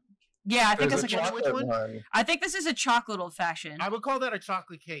them. chocolate. But yeah, I think There's that's a like a. chocolate chocolate one? one. I think this is a chocolate old fashioned, I would call that a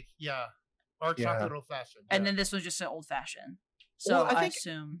chocolate cake. Yeah. Or Yeah. chocolate old fashioned. and yeah. then this was just an old fashioned. So Well, I I think-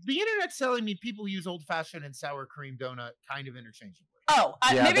 assume. The internet's telling me people use old fashioned and sour cream donut kind of interchangeably. Oh,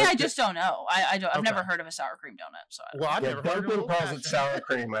 Yeah, maybe I that's- just don't know. I don't. I've Okay. never heard of a sour cream donut. So I don't Well, know. I've Yeah, never heard of Duncan old calls it fashioned. sour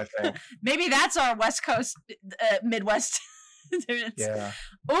cream, I think. Maybe that's our West Coast, Midwest. Dude, Yeah.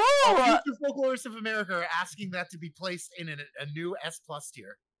 Ooh, The folklorists of America are asking that to be placed in a new S plus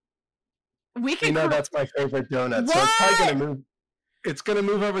tier. we You can. know that's my favorite donut. So it's probably What? gonna move. It's gonna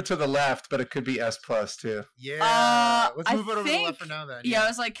move over to the left, but it could be S plus too. Yeah. Let's I move it over to the left think- for now then. Yeah, I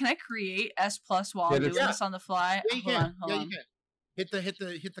was like, can I create S plus while Yeah, I'm doing that's- this on the fly? Yeah, you Hold can. on, hold Yeah, on. you can.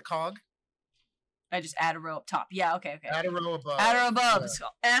 Hit the cog. I just add a row up top. Yeah, okay. Add a row above. Add a row above. Yeah. It's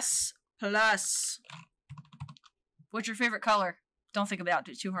called S plus. What's your favorite color? Don't think about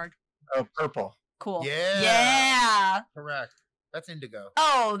it too hard. Oh, purple. Cool. Yeah. Yeah. Correct. That's indigo.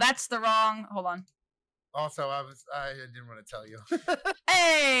 Oh, that's the wrong. Hold on. Also, I didn't want to tell you.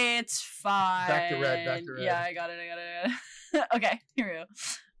 Hey, it's fine. Back to red, back to red. Yeah, I got it. Okay, here we go.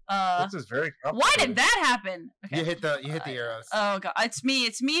 This is very Why complicated. did that happen? Okay. You hit the arrows. Oh god, it's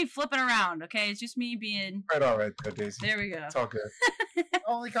me flipping around. Okay, it's just me being. Right, all right, go Daisy. There we go. It's all good.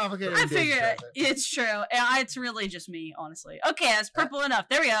 Only complicated. I when Dave figure says it. it's true. It's really just me, honestly. Okay, that's purple enough.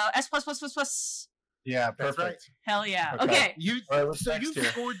 There we go. S plus plus plus plus. Yeah, That's perfect. right. Hell yeah. Okay. Okay. You All right, what's so next you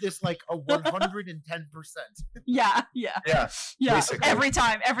here? scored this like a 110%. Yeah. Yeah. Yeah. Basically. Every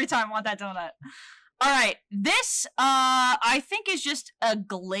time I want that donut. All right. This I think is just a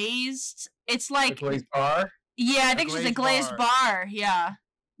glazed. It's The like glazed bar. yeah, I think it's just a glazed glazed bar. bar. Yeah.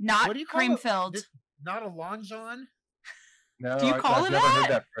 Not What do you call cream it? filled. This- Not a long john. No, Do you call I've it never that?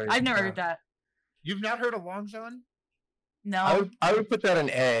 heard that phrase. I've never no. heard that. You've not heard a long john? No. I would put that in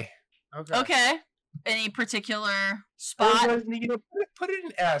A. Okay. Okay. Any particular spot? Or, you know, put it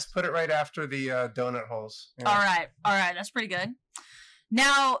in S. Put it right after the donut holes. Yeah. All right. That's pretty good.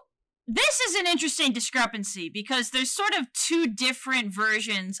 Now, this is an interesting discrepancy because there's sort of two different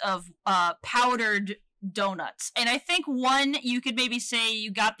versions of powdered donuts. And I think one, you could maybe say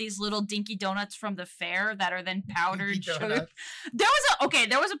you got these little dinky donuts from the fair that are then powdered Dinky sugar. Donuts.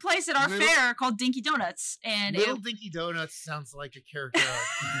 There was a place at our Little- fair called Dinky Donuts. And Little it, Dinky Donuts sounds like a character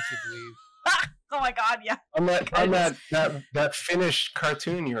you should leave. oh my god, yeah. On that Finnish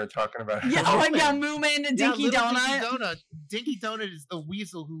cartoon you were talking about. Yeah, oh my god, Moomin and Dinky Little Donut. Dinky Donut is the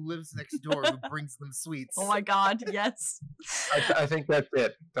weasel who lives next door who brings them sweets. Oh my god, yes. I think that's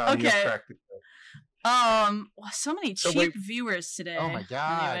it. Dom, you're Okay. correct. So many So cheap wait- viewers today. Oh my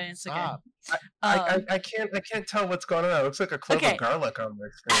god! Anyway, it's Stop. okay. I can't tell what's going on. It looks like a clove Okay. of garlic on my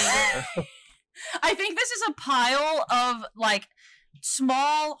screen. I think this is a pile of like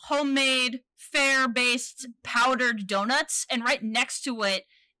small homemade fair-based powdered donuts, and right next to it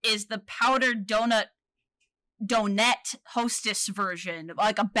is the powdered donut Hostess version,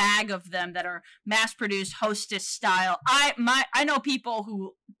 like a bag of them that are mass-produced Hostess style. I know people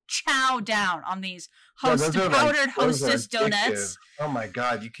who chow down on these Yeah, those are, like, powdered those are Hostess donuts. addictive. Oh my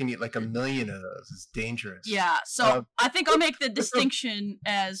god, you can eat like 1 million of those. It's dangerous. Yeah, so Uh, I think I'll make the distinction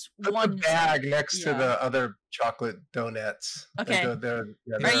as Put one the bag next yeah. to the other chocolate donuts. Okay. Yeah,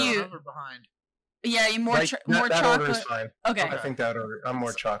 Are you- We're behind? Yeah, you more Right, more that order is chocolate. fine. Okay, I think that order. I'm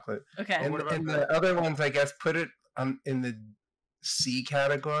more chocolate. okay. And, what about and the- the other ones, I guess, put it in the C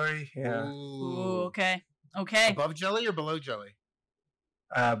category. Yeah. Ooh, okay. Okay. Above jelly or below jelly?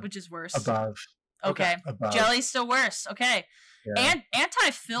 Which is worse? Above. Okay. Above. Jelly's still worse. Okay. Yeah. And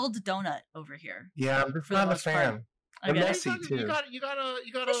anti-filled donut over here. Yeah, I'm just for the not a most part. fan. They're Okay. messy, too. You got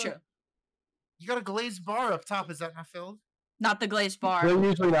That's true. a glazed bar up top. Is that not filled? Not the glazed bar. They're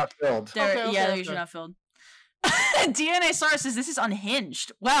usually not filled. They're, Okay, yeah, they're okay. usually not filled. DNA Star says this is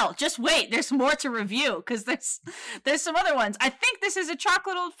unhinged. Well, just wait. There's more to review because there's some other ones. I think this is a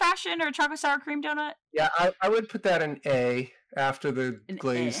chocolate old fashioned or a chocolate sour cream donut. Yeah, I would put that in A after the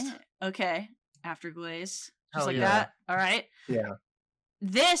glazed. Okay, after glaze, Hell just like yeah. that. All right. Yeah.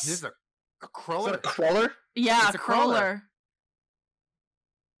 This This, is a Is crawler. that a crawler? yeah, it's a crawler. crawler.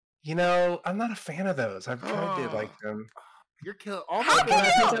 You know, I'm not a fan of those. I've tried to like them. You're killing all How my can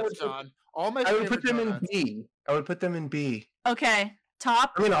favorite you? donuts, John. All my I would favorite put them in donuts. B. I would put them in B. Okay,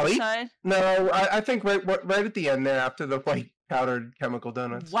 top. I mean, I'll eat. side. No, I think right at the end there, after the white powdered chemical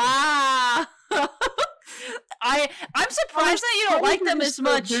donuts. Wow. I'm surprised that you don't like them as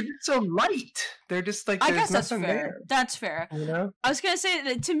much. They're just so light. They're just like I there's guess that's nothing fair. there. That's fair. You know, I was gonna say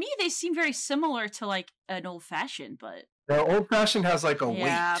that to me they seem very similar to like an old fashioned, but the old fashioned has like a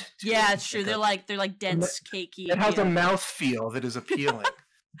yeah, weight. to yeah, it. it's true. Like They're like dense, cakey. it has yeah. a mouth feel that is appealing.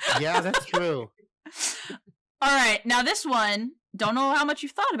 Yeah, that's true. All right, now this one. Don't know how much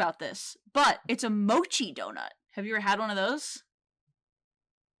you've thought about this, but it's a mochi donut. Have you ever had one of those?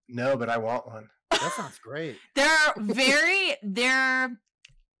 No, but I want one. That sounds great.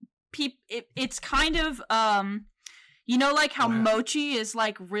 It's kind of you know, like how Wow. mochi is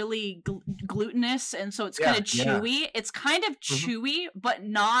like really glutinous, and so it's kind of Yeah. chewy. It's kind of chewy, but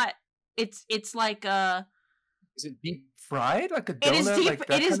not. It's like Is it deep fried like a donut? it is deep. Like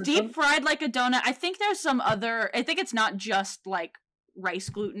that It is kind of deep donut? fried like a donut. I think there's some other. I think it's not just like rice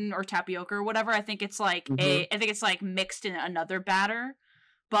gluten or tapioca or whatever. I think it's like I think it's like mixed in another batter.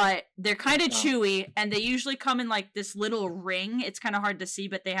 But they're kind of chewy, and they usually come in like this little ring. It's kind of hard to see,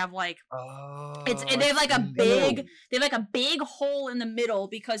 but they have like they have like a big hole in the middle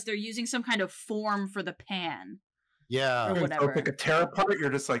because they're using some kind of form for the pan. Yeah. Or So whatever. it's like a tear apart. You're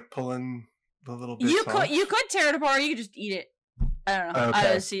just like pulling the little bits You off. could tear it apart. Or you could just eat it. I don't know.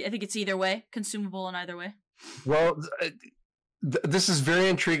 Okay. I think it's either way, consumable in either way. Well, this is very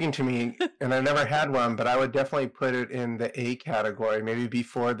intriguing to me, and I've never had one, but I would definitely put it in the A category, maybe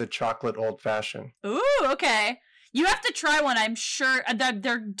before the chocolate old fashioned. Ooh, okay. You have to try one. I'm sure that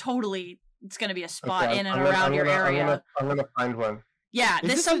they're totally. It's gonna be a spot Okay, in and I'm gonna- around I'm your gonna- area. I'm gonna find one. Yeah,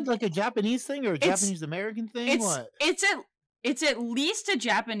 Is this like a Japanese thing or a It's- Japanese American thing? What? It's at least a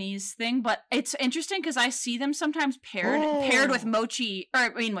Japanese thing, but it's interesting because I see them sometimes paired with mochi,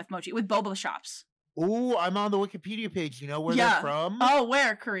 with boba shops. Ooh, I'm on the Wikipedia page. You know where Yeah. they're from? Oh,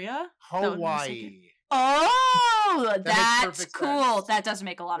 where? Korea? Hawaii. Oh, makes that's perfect cool. sense. That does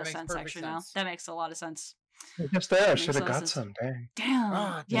make a lot That of makes sense, perfect actually. Now sense. that makes a lot of sense. Just there, I Makes should a have lot of got sense. some. Dang. Damn.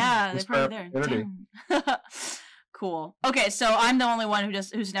 Ah, Yeah, Missed they're my probably there. opportunity. Damn. Cool. Okay, so I'm the only one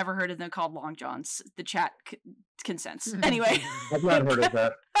who's never heard of them called Long Johns. The chat consents. Anyway, I've not heard of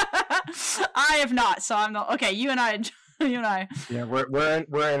that. I have not. So I'm the okay. You and I. Yeah,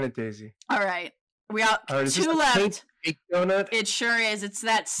 we're in it, Daisy. All right. We got All right, is this two a left. cake donut? It sure is. It's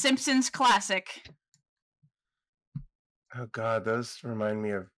that Simpsons classic. Oh God, those remind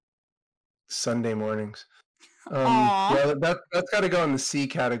me of Sunday mornings. Aw. Yeah, that's got to go in the C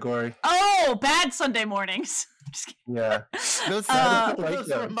category. Oh, bad Sunday mornings. Just kidding. Yeah. Those, like those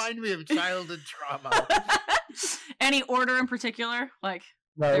those. remind me of childhood trauma. Any order in particular? Like,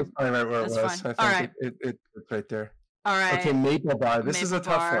 No, it's probably right where it That's was. fine. I All think it's right there. all right. Okay, maple bar. This is a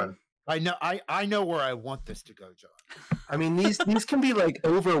Maple tough bar. one. I know where I want this to go, John. I mean, these can be like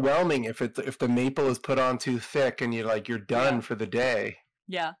overwhelming if the maple is put on too thick and you're done for the day.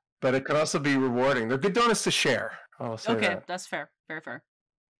 Yeah. But it can also be rewarding. They're good donuts to share. I'll say Okay, that. that's fair. Very fair.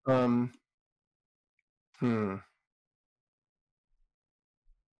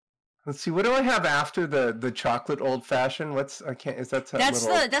 Let's see. What do I have after the chocolate old fashioned? Is that That's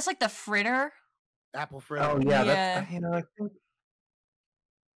little... that's like the fritter. Apple fritter. Oh yeah, Yeah. that's I think.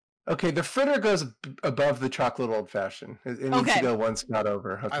 Okay, the fritter goes above the chocolate old fashioned. It needs Okay. to go one spot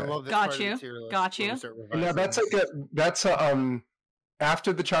over. Okay. I love this Got part you. of the tier list. Got you. When we start And now revising. that's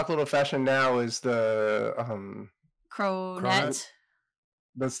after the chocolate old fashioned. Now is the Cronet.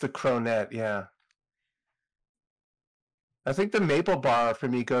 that's the cronet. Yeah. I think the maple bar for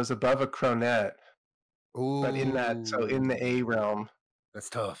me goes above a cronet, Ooh, but in the A realm. that's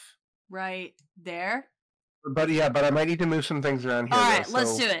tough. Right there. But I might need to move some things around here. All though, right,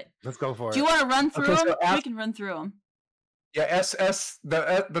 let's so- do it. Let's go for Do you it. want to run through Okay, so them? We can run through them. Yeah,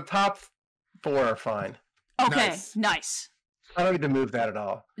 the top four are fine. Okay, Nice. nice. I don't need to move that at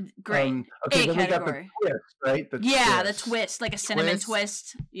all. Great. Okay, A then we got the category. twist, right? The twist, like a cinnamon Twist.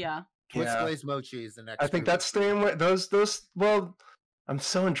 twist. Yeah. Twist Yeah. glazed mochi is the next. I think group. that's staying with those. Well, I'm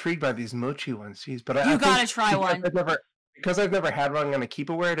so intrigued by these mochi ones. Jeez, but You I gotta think try one. because I've never had one. I'm gonna keep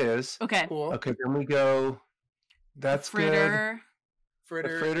it where it is. Okay. cool. Okay, then we go. That's Fritter. good. The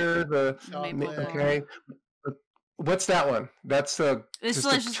fritter, the chocolate. Maple bar. okay. What's that one? That's the. It's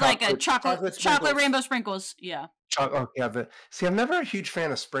just like a chocolate rainbow sprinkles. Yeah. Oh, yeah. See, I'm never a huge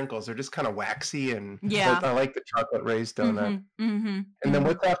fan of sprinkles. They're just kind of waxy, and I like the chocolate raised donut. And then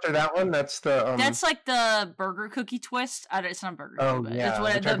what's after that one? That's the. That's like the burger cookie twist. It's not burger. Oh cookie, yeah, it's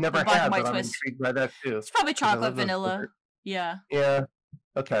which I've never had, but I'm intrigued by that too. It's probably chocolate vanilla. Yeah. Yeah.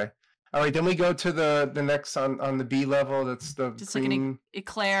 Okay. All right. Then we go to the next on the B level. That's the just cream. like an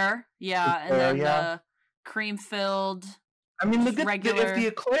eclair. Yeah, and then the cream filled. I mean, if regular. the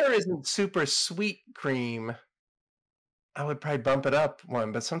eclair isn't super sweet cream, I would probably bump it up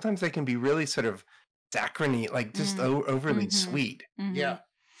one. But sometimes they can be really sort of saccharine, like just overly sweet. Yeah.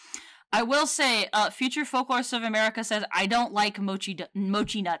 I will say, Future Folklorist of America says, I don't like mochi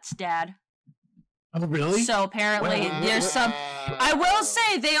nuts, Dad. Oh, really? So apparently there's some. I will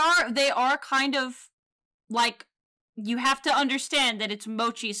say they are kind of like, you have to understand that it's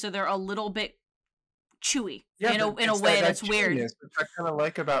mochi, so they're a little bit chewy in a way that's weird. Which I kind of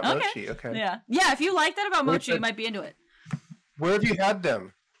like about mochi. Okay. Yeah. If you like that about mochi, you might be into it. Where have you had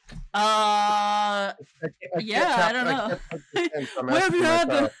them? I don't know. Where have you had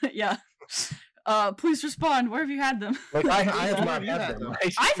them? Yeah. Please respond. Where have you had them? Like I have not had them.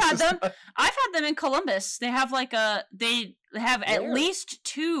 I've had them. I've had them in Columbus. They have they have at least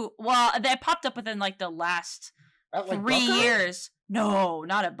 2. Well, they popped up within like the last 3 years. No,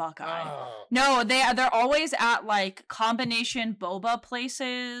 not at Buckeye. Oh. No, they're always at like combination boba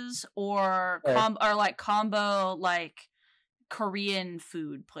places or combo like Korean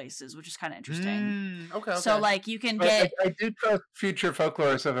food places, which is kind of interesting. Okay. So like you can get. I do trust Future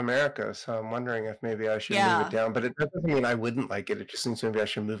Folklorists of America, so I'm wondering if maybe I should move it down. But that doesn't mean I wouldn't like it. It just means maybe I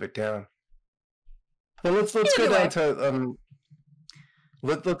should move it down. Well, let's go down to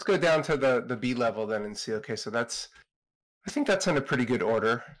let's go down to the B level then and see. Okay, so I think that's in a pretty good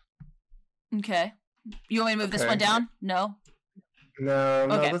order. Okay. You want me to move this one down? No. No.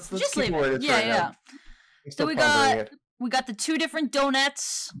 Okay. Let's just keep leave where it. it's Yeah. So we got the 2 different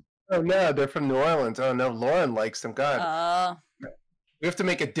donuts. Oh no, they're from New Orleans. Oh no, Lauren likes them. God. We have to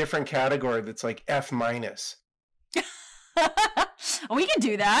make a different category that's like F-. We can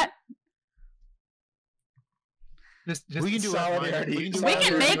do that. Just we can do solidarity. We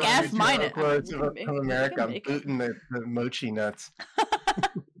can make F-. Of America. I'm booting the mochi nuts.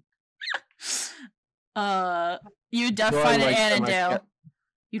 You'd find an Annandale.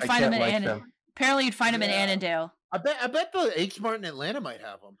 You'd find them in Annandale. Apparently, you'd find them in Annandale. I bet the H Mart in Atlanta might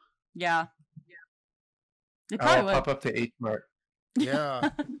have them. Yeah. They probably would. Pop up to H Mart.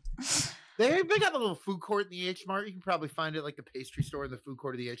 Yeah. They got a little food court in the H Mart. You can probably find it like the pastry store in the food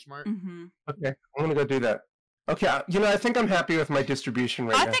court of the H Mart. Mm-hmm. Okay, I'm gonna go do that. Okay, I think I'm happy with my distribution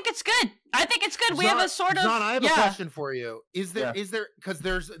right now. I think it's good. We have a sort of. John, I have a question for you. Is there because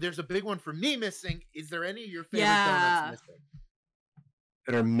there's a big one for me missing. Is there any of your favorite donuts missing?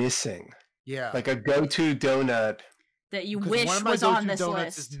 That are missing. Yeah. Like a go-to donut that you wish was on this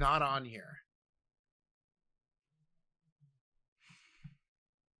donuts list. Is not on here.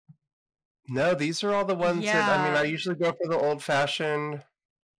 No, these are all the ones that I usually go for the old-fashioned.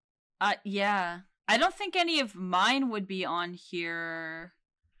 Yeah. I don't think any of mine would be on here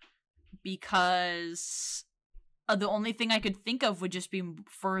because the only thing I could think of would just be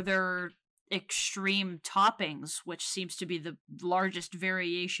further extreme toppings, which seems to be the largest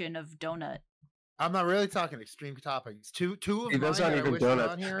variation of donut. I'm not really talking extreme toppings. Two of those mine aren't even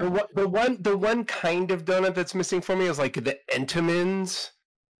donuts. On here. The one kind of donut that's missing for me is like the Entenmann's.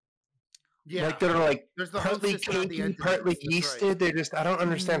 Yeah, like they're like there's the partly cakey, partly yeasted. Right. I don't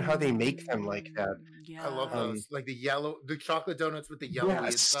understand how they make them like that. Yeah. I love those, like the chocolate donuts with the yellow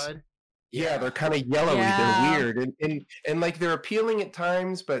inside. Yeah, they're kind of yellowy. Yeah. They're weird, and like they're appealing at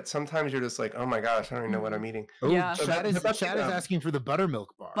times, but sometimes you're just like, oh my gosh, I don't even know what I'm eating. Yeah, so Chad is asking for the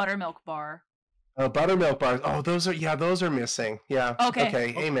buttermilk bar. Buttermilk bar. Oh, buttermilk bars. Oh, those are missing. Yeah.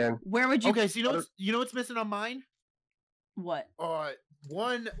 Okay. Amen. Where would you? Okay, so you know what's missing on mine? What?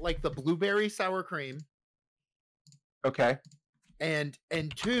 One, like the blueberry sour cream. Okay. And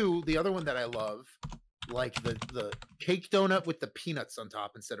 2, the other one that I love, like the cake donut with the peanuts on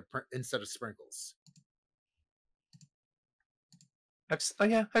top instead of sprinkles. I've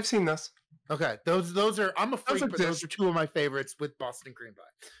seen those. Okay, those are I'm a freak, but those are 2 of my favorites with Boston cream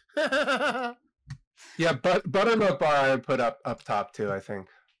pie. Yeah, but buttermilk bar I would put up top too. I think.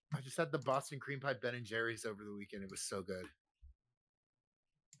 I just had the Boston cream pie Ben and Jerry's over the weekend. It was so good.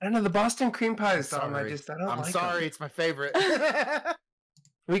 I don't know, the Boston cream pie is I'm sorry, it's my favorite.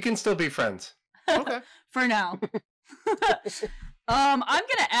 We can still be friends. Okay. For now. I'm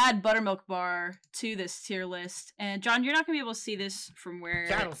gonna add buttermilk bar to this tier list, and John, you're not gonna be able to see this from where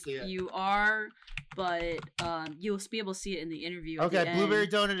you are, but you'll be able to see it in the interview. Okay, blueberry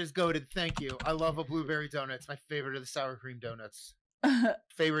donut is goated. Thank you. I love a blueberry donut. It's my favorite of the sour cream donuts.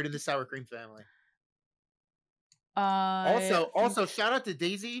 Favorite in the sour cream family. Also, shout out to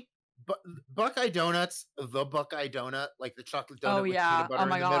Daisy. Buckeye Donuts, the Buckeye Donut, like the chocolate donut with peanut butter in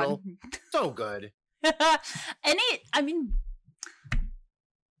the middle. So good. The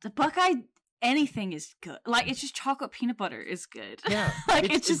Buckeye anything is good. Like, it's just chocolate peanut butter is good. Yeah.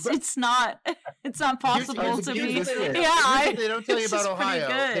 Like, it's not possible to be. Yeah. They don't tell you about Ohio.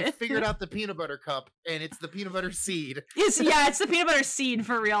 They figured out the peanut butter cup, and it's the peanut butter seed. It's the peanut butter seed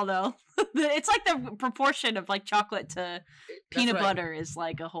for real, though. It's like the proportion of like chocolate to peanut butter is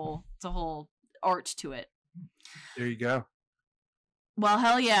like a whole art to it. There you go. Well,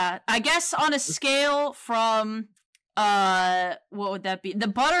 hell yeah. I guess on a scale from what would that be? The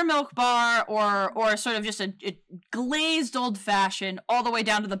buttermilk bar or sort of just a glazed old fashioned all the way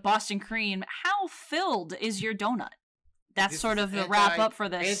down to the Boston cream, how filled is your donut? That's sort of the wrap up for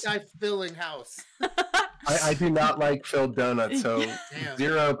this. Anti-filling house. I do not like filled donuts, so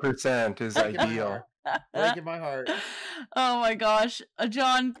 0% is ideal. Breaking my heart. Oh my gosh.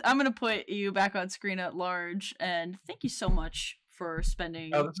 John, I'm going to put you back on screen at large, and thank you so much for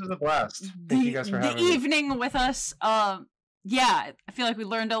spending this was a blast. Thank you guys for having the evening with us. Yeah, I feel like we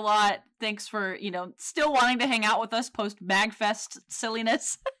learned a lot. Thanks for, still wanting to hang out with us post MagFest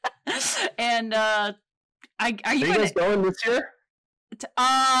silliness. And are you guys going this year?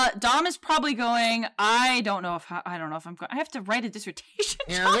 Dom is probably going. I don't know if I'm going. I have to write a dissertation.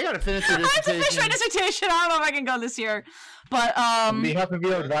 Yeah, they gotta finish the dissertation. I have to finish my dissertation. I don't know if I can go this year, but on behalf of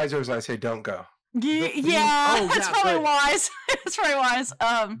your advisors, I say don't go. That's probably wise. It's probably wise.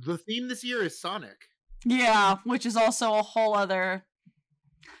 The theme this year is Sonic. Yeah, which is also a whole other.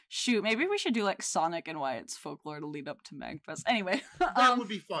 Shoot, maybe we should do like Sonic and Wyatt's folklore to lead up to MagFest. Anyway, that would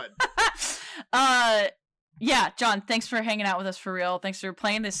be fun. Yeah, John, thanks for hanging out with us for real. Thanks for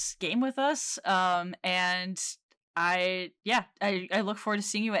playing this game with us. And I look forward to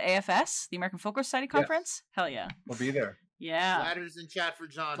seeing you at AFS, the American Folklore Society conference. Hell yeah. We'll be there. Yeah. Ladders in chat for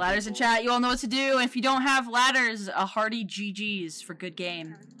John. Ladders in chat. You all know what to do. And if you don't have ladders, a hearty GG's for good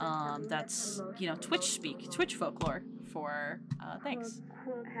game. That's, Twitch speak, Twitch folklore for thanks.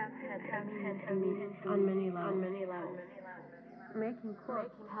 On many levels. Making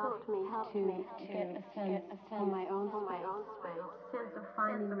quotes helped me to get a sense of my own space, sense of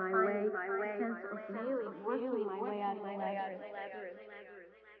finding my way